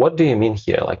what do you mean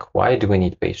here? Like, why do we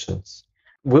need patience?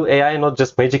 Will AI not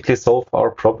just magically solve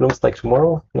our problems like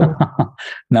tomorrow? No,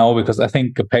 no, because I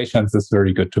think patience is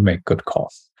very good to make good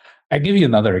calls. I give you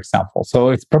another example. So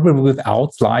it's probably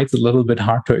without slides, a little bit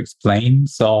hard to explain.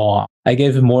 So I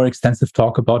gave a more extensive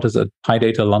talk about this at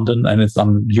PyData London, and it's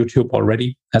on YouTube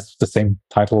already. Has the same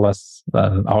title as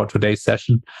our today's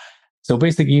session. So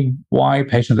basically, why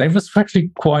patience? It was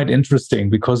actually quite interesting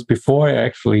because before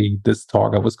this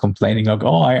talk, I was complaining like,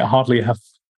 I hardly have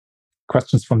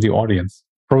questions from the audience.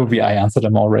 Probably I answered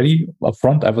them already up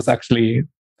front. I was actually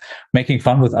making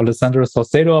fun with Alessandro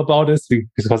Saucedo about this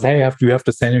because, hey, you have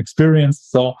the same experience.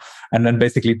 So, and then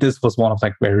basically this was one of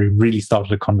like where we really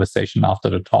started a conversation after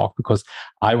the talk, because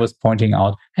I was pointing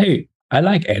out, hey, I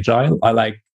like Agile. I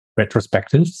like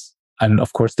retrospectives. And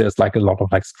of course, there's like a lot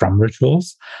of like Scrum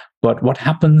rituals. But what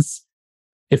happens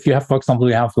if you have, for example,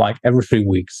 like every 3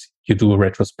 weeks, you do a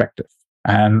retrospective?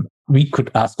 And we could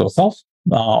ask ourselves,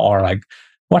 or like,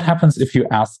 what happens if you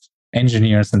ask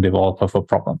engineers and developers for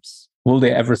problems? Will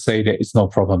they ever say there is no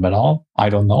problem at all? I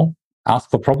don't know.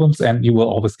 Ask for problems and you will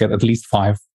always get at least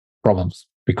 5 problems,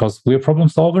 because we're problem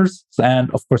solvers. And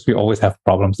of course, we always have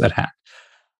problems at hand.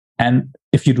 And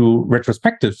if you do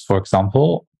retrospectives, for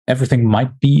example, everything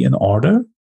might be in order.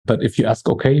 But if you ask,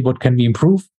 okay, what can we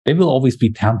improve? There will always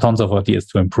be tons of ideas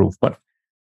to improve. But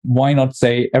why not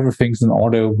say everything's in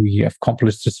order? We have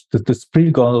accomplished the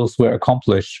sprint goals were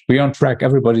accomplished. We're on track.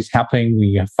 Everybody's happy.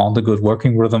 We have found a good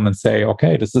working rhythm and say,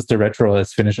 okay, this is the retro.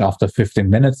 Let's finish after 15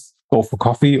 minutes. Go for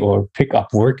coffee or pick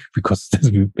up work, because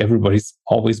everybody's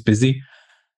always busy.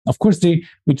 Of course,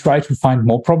 we try to find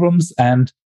more problems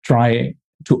and try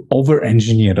to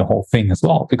over-engineer the whole thing as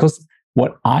well. Because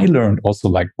what I learned also,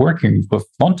 like working with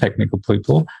non-technical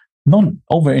people,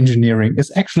 over-engineering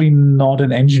is actually not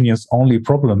an engineer's only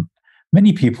problem.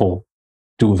 Many people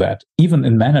do that. Even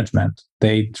in management,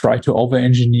 they try to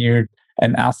over-engineer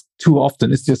and ask too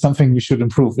often, is there something we should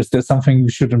improve? Is there something we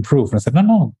should improve? And I said,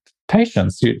 no,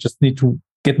 patience. You just need to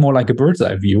get more like a bird's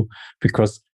eye view,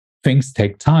 because things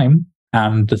take time.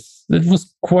 And it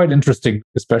was quite interesting,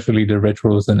 especially the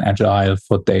retros and Agile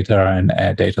for data and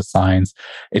data science.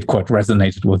 It quite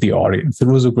resonated with the audience. It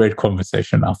was a great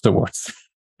conversation afterwards.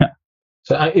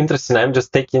 So I'm interested. I'm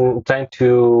just trying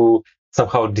to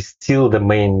somehow distill the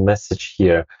main message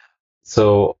here.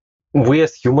 So we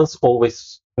as humans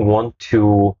always want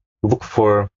to look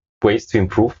for ways to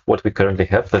improve what we currently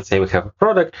have. Let's say we have a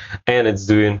product and it's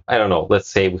doing, I don't know, let's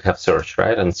say we have search,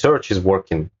 right? And search is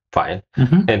working fine.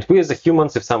 And we as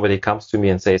humans, if somebody comes to me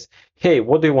and says, hey,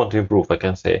 what do you want to improve? I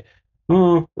can say,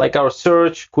 like our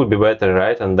search could be better,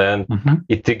 right? And then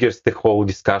it triggers the whole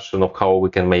discussion of how we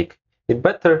can make it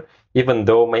better, even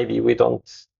though maybe we don't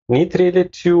need really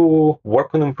to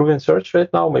work on improving search right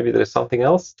now. Maybe there's something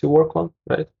else to work on,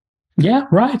 right? Yeah,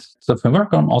 right. So if we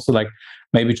work on also like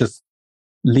maybe just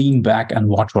lean back and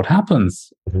watch what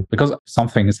happens, because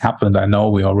something has happened. I know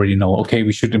we already know, okay,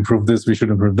 we should improve this,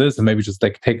 and maybe just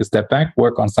like take a step back,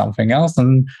 work on something else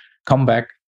and come back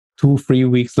 2-3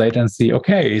 weeks later and see,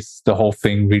 okay, is the whole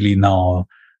thing really now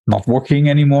not working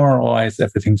anymore, or is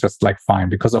everything just like fine?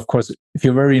 Because of course, if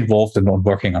you're very involved in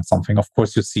working on something, of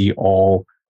course you see all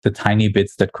the tiny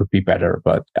bits that could be better,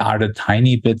 but are the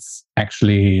tiny bits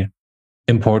actually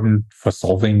important for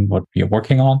solving what you're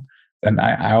working on? And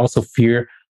I also fear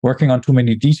working on too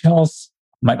many details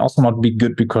might also not be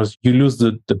good, because you lose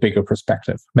the bigger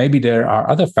perspective. Maybe there are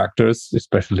other factors,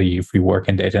 especially if we work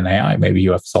in data and AI. Maybe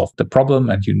you have solved the problem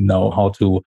and you know how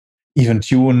to even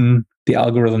tune the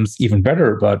algorithms even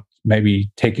better, but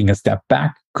maybe taking a step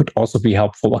back could also be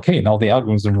helpful. Okay, now the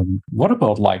algorithm, what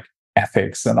about like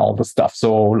ethics and all the stuff.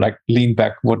 So like lean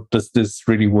back, what does this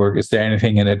really work? Is there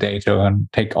anything in the data? And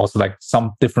take also like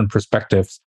some different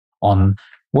perspectives on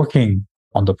working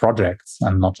on the projects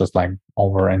and not just like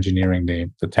over engineering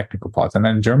the technical parts. And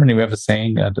then in Germany, we have a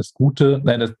saying, das Gute,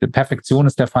 the Perfektion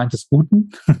ist der Feind des Guten.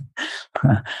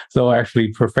 So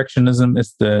actually perfectionism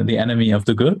is the enemy of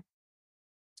the good.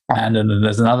 And then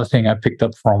there's another thing I picked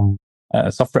up from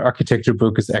a software architecture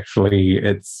book is actually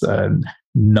it's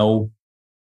no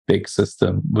big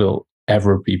system will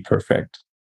ever be perfect.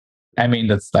 I mean,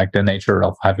 that's like the nature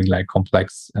of having like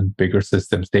complex and bigger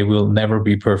systems. They will never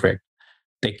be perfect.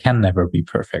 They can never be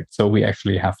perfect. So we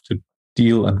actually have to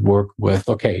deal and work with,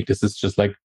 okay, this is just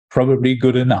like probably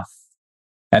good enough.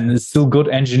 And it's still good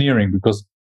engineering because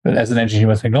as an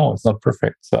engineer, I think, no, it's not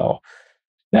perfect. So,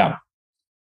 yeah.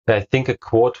 I think a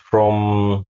quote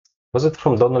from, was it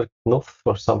from Donald Knuth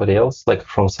or somebody else, like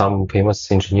from some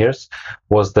famous engineers,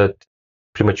 was that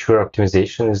premature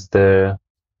optimization is the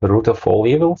root of all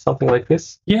evil, something like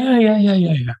this?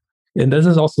 Yeah. And this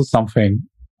is also something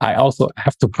I also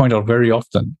have to point out very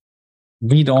often.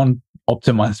 We don't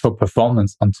optimize for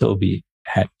performance until we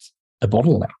had a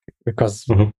bottleneck, because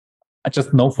I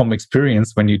just know from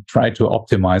experience when you try to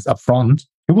optimize upfront,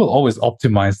 you will always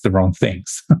optimize the wrong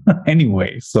things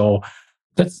anyway. So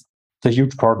that's the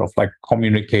huge part of like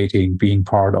communicating, being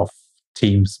part of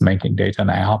teams making data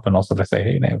and app, and also to say,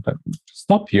 hey, no,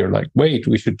 stop here, like, wait,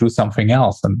 we should do something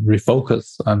else and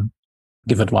refocus and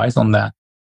give advice on that.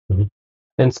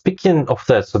 And speaking of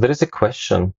that, so there is a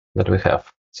question that we have.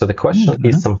 So the question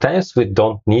is, sometimes we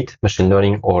don't need machine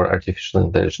learning or artificial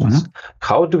intelligence.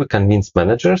 How do we convince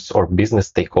managers or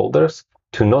business stakeholders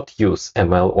to not use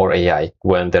ML or AI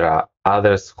when there are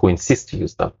others who insist to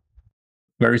use them?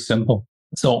 Very simple.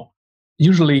 So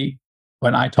usually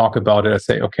when I talk about it, I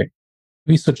say, okay,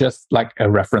 we suggest like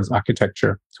a reference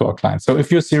architecture to our clients. So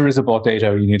if you're serious about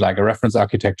data, you need like a reference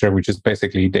architecture, which is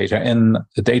basically data in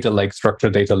the data lake,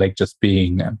 structured data lake just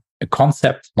being a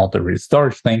concept, not a real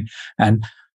storage thing, and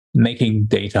making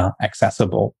data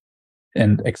accessible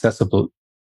in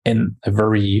a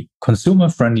very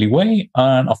consumer-friendly way.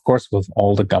 And of course, with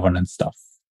all the governance stuff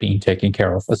being taken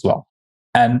care of as well.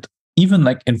 And even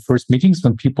like in first meetings,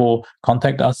 when people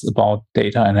contact us about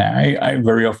data and AI, I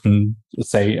very often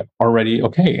say already,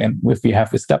 okay, and if we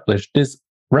have established this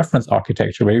reference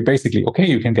architecture where you basically, okay,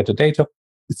 you can get the data.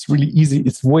 It's really easy.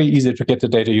 It's way easier to get the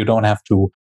data. You don't have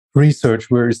to research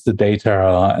where is the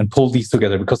data and pull these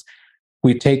together, because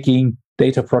we're taking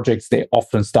data projects. They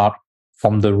often start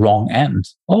from the wrong end.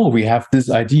 Oh, we have this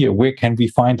idea. Where can we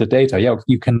find the data? Yeah,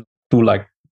 you can do like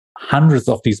hundreds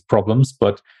of these problems,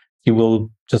 but you will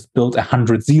just build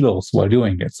 100 silos while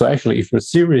doing it. So actually, if you're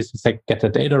serious, it's like get the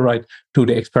data right, do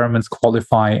the experiments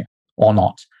qualify or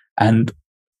not. And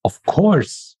of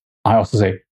course, I also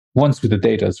say, once the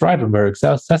data is right and very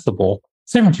accessible,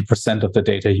 70% of the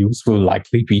data used will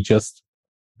likely be just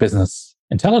business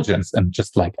intelligence and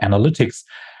just like analytics,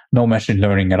 no machine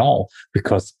learning at all,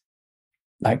 because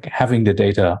like having the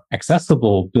data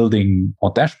accessible, building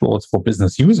more dashboards for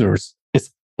business users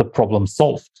is the problem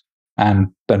solved. And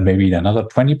then maybe another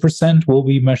 20% will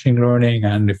be machine learning.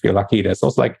 And if you're lucky, there's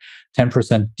also like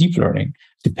 10% deep learning,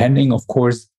 depending, of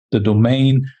course, the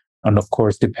domain, and of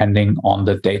course, depending on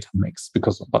the data mix,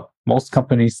 because most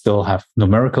companies still have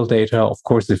numerical data. Of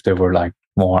course, if there were like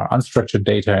more unstructured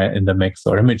data in the mix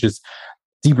or images,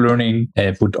 deep learning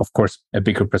would, of course, a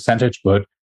bigger percentage. But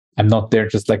I'm not there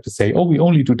just like to say, oh, we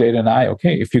only do data and AI.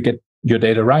 Okay, if you get your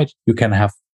data right, you can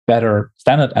have better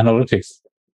standard analytics.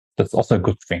 That's also a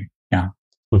good thing. Yeah.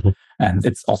 And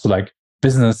it's also like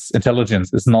business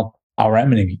intelligence is not our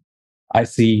enemy. I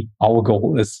see our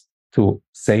goal is to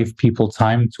save people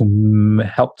time, to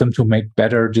help them to make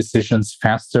better decisions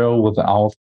faster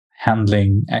without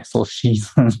handling Excel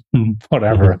sheets and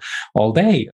whatever all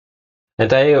day.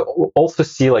 And I also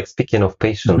see, like, speaking of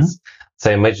patience,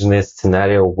 so I imagine a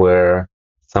scenario where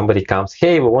somebody comes,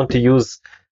 hey, we want to use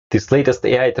this latest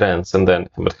AI trends, and then,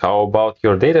 but how about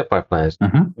your data pipelines?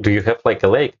 Do you have like a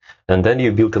lake? And then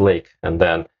you build a lake, and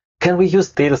then, can we use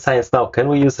data science now? Can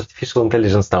we use artificial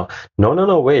intelligence now?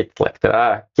 No, wait, like there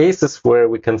are cases where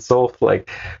we can solve like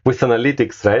with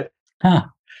analytics, right?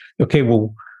 Okay,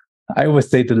 well, I always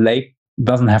say the lake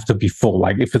doesn't have to be full.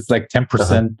 Like if it's like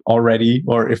 10% already,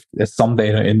 or if there's some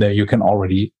data in there, you can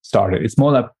already start it. It's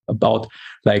more like about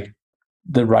like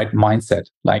the right mindset.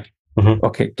 Like,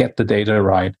 okay, get the data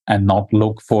right and not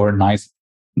look for nice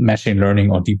machine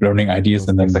learning or deep learning ideas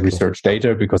and then research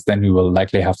data, because then you will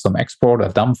likely have some export or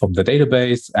dump from the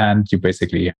database, and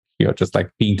you're just like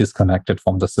being disconnected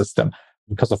from the system.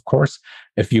 Because of course,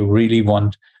 if you really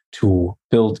want to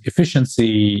build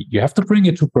efficiency, you have to bring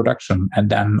it to production. And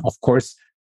then, of course,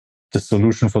 the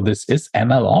solution for this is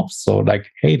ML ops. So like,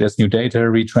 hey, there's new data,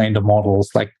 retrain the models,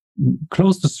 like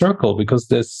close the circle, because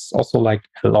there's also like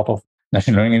a lot of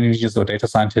machine learning engineers or data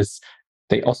scientists.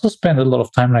 They also spend a lot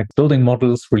of time like building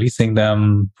models, releasing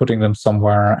them, putting them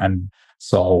somewhere. And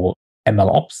so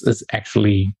ML ops is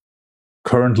actually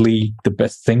currently the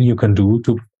best thing you can do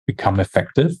to become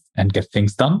effective and get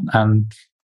things done and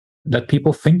let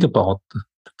people think about the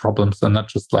problems and not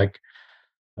just like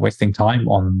wasting time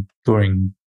on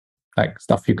doing like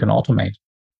stuff you can automate.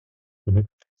 Mm-hmm.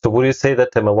 So would you say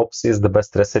that MLOps is the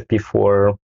best recipe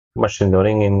for machine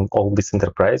learning in all these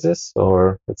enterprises,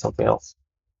 or it's something else?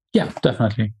 Yeah,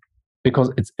 definitely.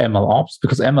 Because it's MLOps,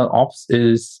 because MLOps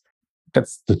is,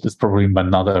 that's probably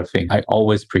another thing I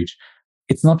always preach.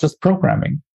 It's not just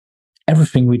programming.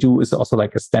 Everything we do is also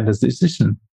like a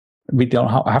standardization. We don't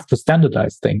have to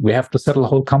standardize things. We have to settle a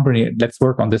whole company. Let's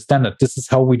work on this standard. This is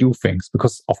how we do things.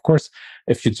 Because of course,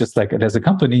 if you just like, there's a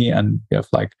company and you have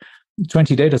like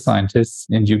 20 data scientists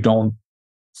and you don't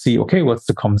see, okay, what's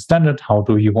the common standard? How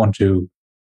do you want to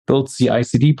build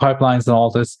CI/CD pipelines and all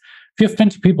this? If you have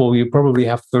 20 people, you probably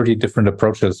have 30 different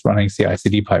approaches running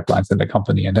CI/CD pipelines in the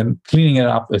company. And then cleaning it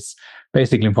up is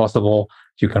basically impossible.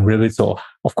 You can really, so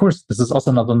of course, this is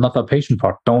also another patient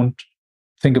part. Don't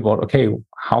think about, okay,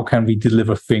 how can we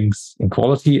deliver things in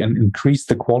quality and increase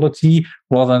the quality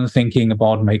rather than thinking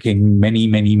about making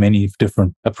many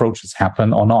different approaches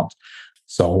happen or not.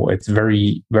 So it's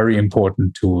very, very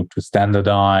important to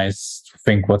standardize, to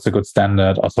think what's a good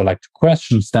standard, also like to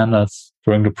question standards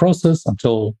during the process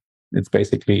until it's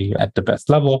basically at the best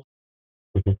level.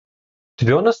 Mm-hmm. To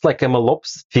be honest, like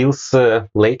MLOps feels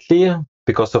lately,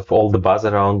 because of all the buzz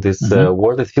around this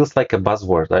word, it feels like a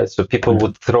buzzword, right? So people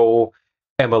would throw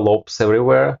MLOps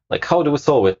everywhere. Like, how do we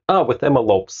solve it? With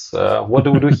MLOps. What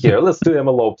do we do here? Let's do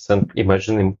MLOps. And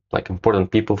imagine like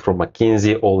important people from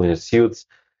McKinsey, all in their suits,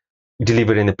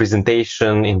 delivering a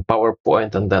presentation in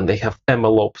PowerPoint, and then they have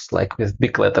MLOps like with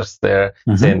big letters there,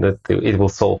 saying that it will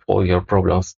solve all your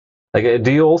problems. Like,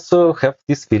 do you also have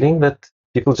this feeling that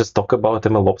people just talk about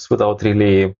MLOps without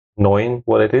really knowing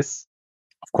what it is?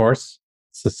 Of course,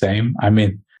 it's the same. I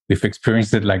mean, we've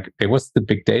experienced it. Like, there was the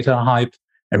big data hype.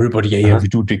 Everybody, we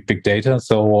do big data.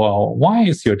 So why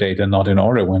is your data not in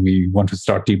order when we want to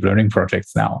start deep learning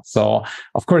projects now? So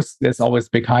of course, there's always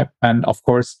big hype. And of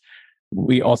course,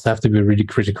 we also have to be really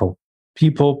critical.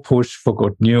 People push for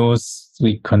good news.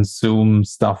 We consume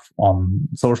stuff on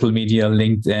social media,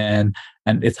 LinkedIn,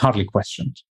 and it's hardly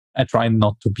questioned. I try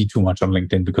not to be too much on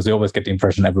LinkedIn because you always get the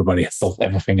impression everybody has solved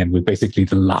everything and we're basically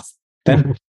the last.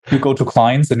 Then you go to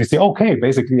clients and you say, okay,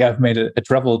 basically I've made a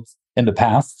traveled in the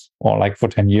past or like for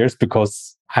 10 years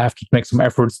because I have to make some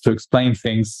efforts to explain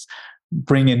things,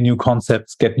 bring in new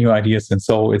concepts, get new ideas. And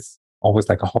so it's always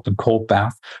like a hot and cold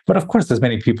bath. But of course, there's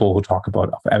many people who talk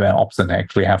about ML ops and they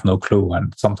actually have no clue.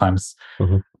 And sometimes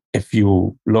if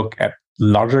you look at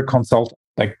larger consult,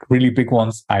 like really big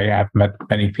ones, I have met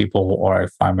many people, or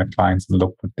if I'm at clients and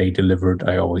look what they delivered,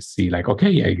 I always see like, okay,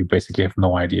 yeah, you basically have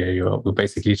no idea. You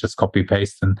basically just copy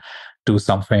paste and do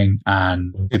something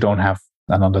and you don't have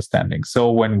an understanding. So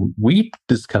when we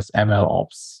discuss ML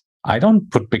ops, I don't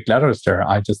put big letters there.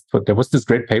 I just put, there was this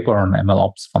great paper on ML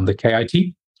ops from the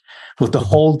KIT with the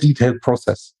whole detailed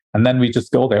process. And then we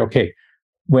just go there, okay,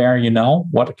 where you know,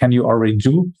 what can you already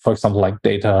do? For example, like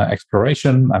data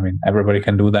exploration. I mean, everybody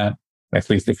can do that. At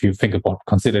least if you think about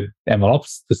considered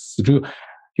MLOps, this is to do,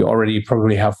 you already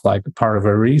probably have like part of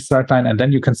a research line. And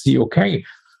then you can see, okay,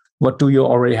 what do you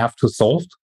already have to solve?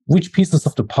 Which pieces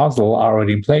of the puzzle are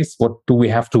already in place? What do we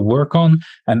have to work on?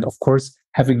 And of course,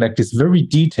 having like this very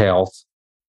detailed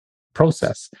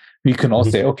process, we can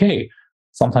also say, okay,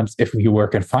 sometimes if you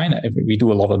work in finance, if we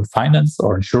do a lot in finance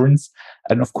or insurance,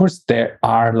 and of course, there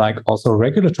are like also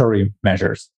regulatory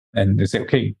measures. And they say,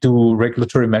 okay, do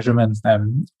regulatory measurements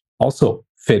also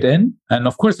fit in? And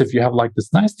of course, if you have like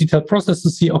this nice detailed process to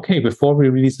see, okay, before we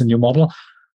release a new model,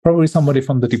 probably somebody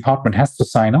from the department has to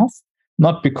sign off,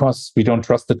 not because we don't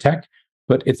trust the tech,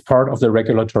 but it's part of the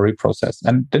regulatory process.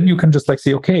 And then you can just like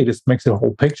say, okay, this makes a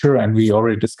whole picture. And we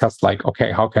already discussed like,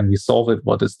 okay, how can we solve it?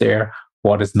 What is there?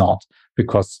 What is not?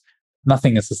 Because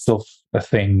nothing is still a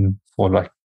thing for like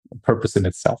a purpose in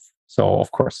itself. So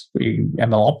of course, we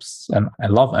MLOps, and I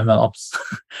love MLOps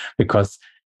because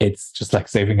it's just like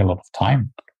saving a lot of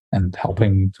time and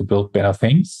helping to build better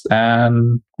things.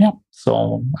 And yeah,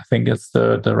 so I think it's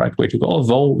the right way to go,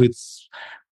 although it's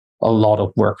a lot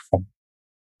of work for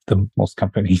the most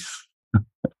companies.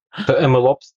 So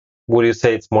MLOps, would you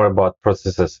say it's more about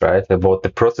processes, right? About the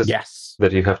process yes.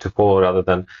 that you have to follow rather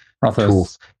than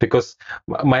tools? Because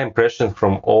my impression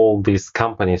from all these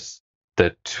companies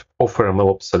that offer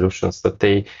MLOps solutions, that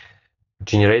they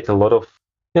generate a lot of,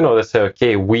 they say,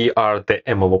 okay, we are the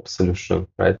MLOps solution,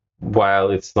 right? While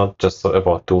it's not just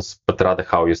about tools, but rather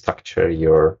how you structure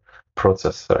your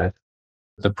process, right?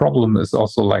 The problem is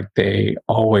also like they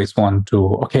always want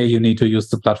to, okay, you need to use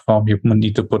the platform, you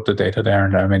need to put the data there.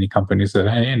 And there are many companies that,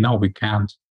 hey, no, we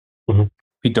can't. Mm-hmm.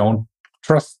 We don't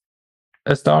trust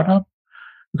a startup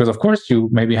because, of course, you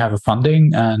maybe have a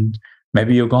funding and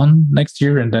maybe you're gone next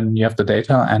year and then you have the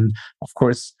data. And of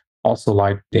course, also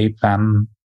like they plan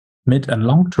mid and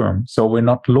long term. So we're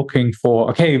not looking for,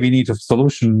 okay, we need a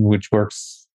solution which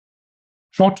works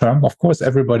short term. Of course,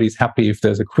 everybody's happy if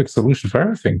there's a quick solution for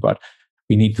everything, but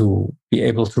we need to be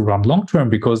able to run long term,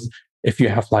 because if you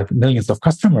have like millions of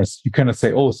customers, you cannot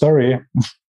say, oh, sorry,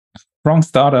 wrong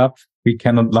startup, we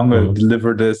cannot longer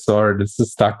deliver this, or this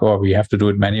is stuck, or we have to do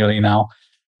it manually now.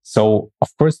 So of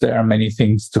course, there are many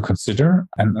things to consider.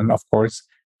 And of course,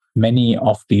 many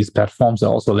of these platforms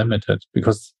are also limited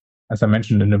because, as I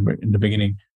mentioned in the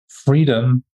beginning,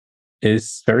 freedom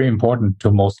is very important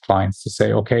to most clients to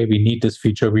say, okay, we need this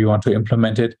feature, we want to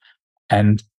implement it.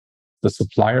 And the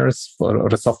suppliers or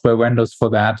the software vendors for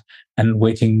that and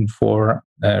waiting for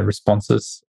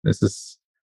responses, this is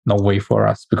no way for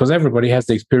us, because everybody has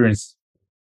the experience.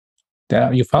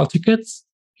 You file tickets,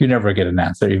 you never get an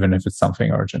answer, even if it's something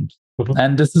urgent. Mm-hmm.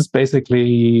 And this is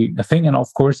basically a thing. And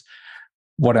of course,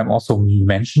 what I'm also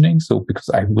mentioning, so because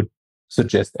I would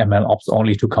suggest MLOps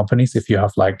only to companies if you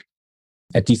have like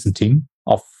a decent team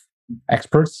of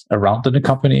experts around in the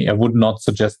company. I would not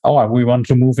suggest, we want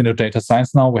to move into data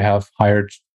science now. We have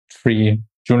hired 3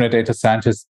 junior data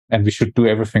scientists and we should do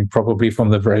everything probably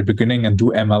from the very beginning and do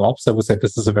MLOps. I would say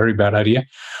this is a very bad idea,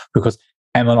 because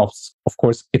MLOps, of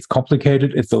course, it's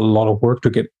complicated. It's a lot of work to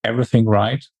get everything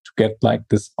right, to get like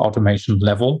this automation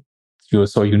level.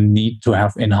 So you need to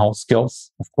have in-house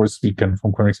skills. Of course, we can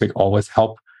from Königsweg always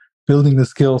help building the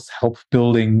skills, help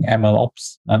building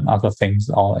MLOps and other things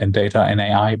all in data and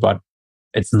AI, but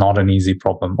it's not an easy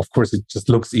problem. Of course, it just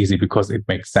looks easy because it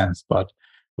makes sense, but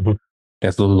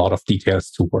there's a lot of details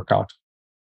to work out.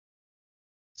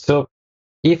 So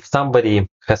if somebody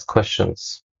has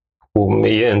questions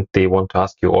and they want to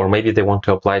ask you, or maybe they want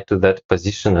to apply to that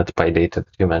position at PyData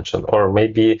that you mentioned, or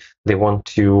maybe they want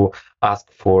to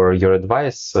ask for your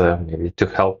advice, maybe to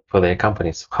help their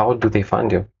companies, how do they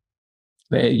find you?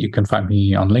 You can find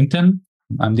me on LinkedIn.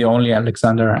 I'm the only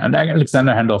Alexander, and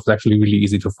Alexander Hendorf is actually really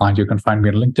easy to find. You can find me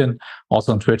on LinkedIn,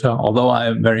 also on Twitter, although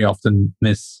I very often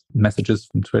miss messages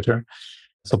from Twitter.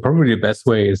 So probably the best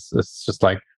way is just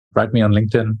like write me on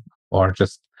LinkedIn, or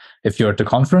just if you're at the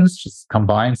conference, just come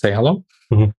by and say hello.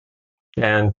 Mm-hmm.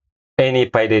 And any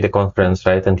PyData conference,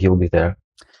 right? And you'll be there.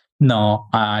 No,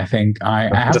 I think I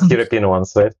haven't. Just European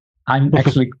ones, right? I'm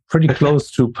actually pretty close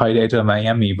to PyData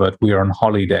Miami, but we are on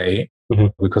holiday.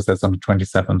 Because that's on the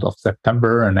 27th of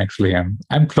September, and actually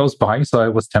I'm close by, so I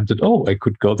was tempted. I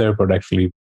could go there, but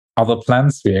actually other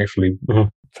plans. We actually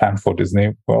planned for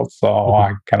Disney World, so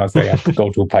I cannot say I have to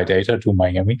go to PyData to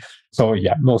Miami. So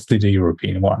yeah, mostly the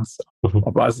European ones.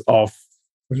 But of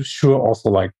sure, also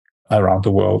like around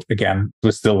the world. Again,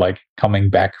 we're still like coming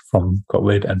back from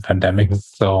COVID and pandemic.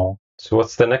 So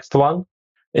what's the next one?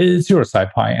 It's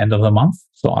EuroSci-Pi end of the month,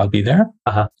 so I'll be there.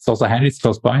 It's also handy. It's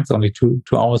close by. It's only 2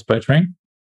 hours by train.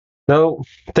 No,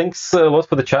 thanks a lot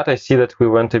for the chat. I see that we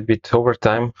went a bit over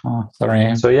time.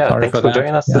 Sorry. So yeah, thanks for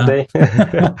joining us today.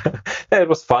 It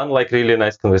was fun, like really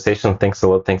nice conversation. Thanks a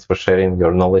lot. Thanks for sharing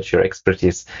your knowledge, your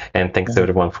expertise, and thanks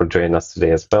everyone for joining us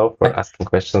today as well, for asking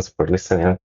questions, for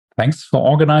listening. Thanks for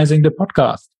organizing the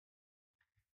podcast.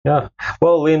 Yeah,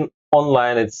 well, in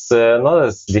online, it's not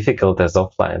as difficult as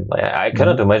offline. I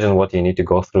cannot imagine what you need to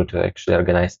go through to actually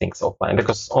organize things offline,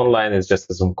 because online is just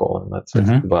a Zoom call and that's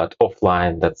it. But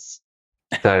offline, that's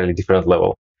entirely different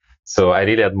level. So I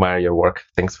really admire your work.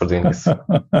 Thanks for doing this.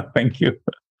 Thank you.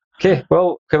 Okay,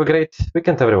 well, have a great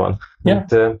weekend, everyone. Yeah.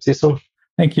 And see you soon.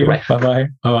 Thank you. Bye-bye.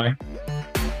 Bye-bye.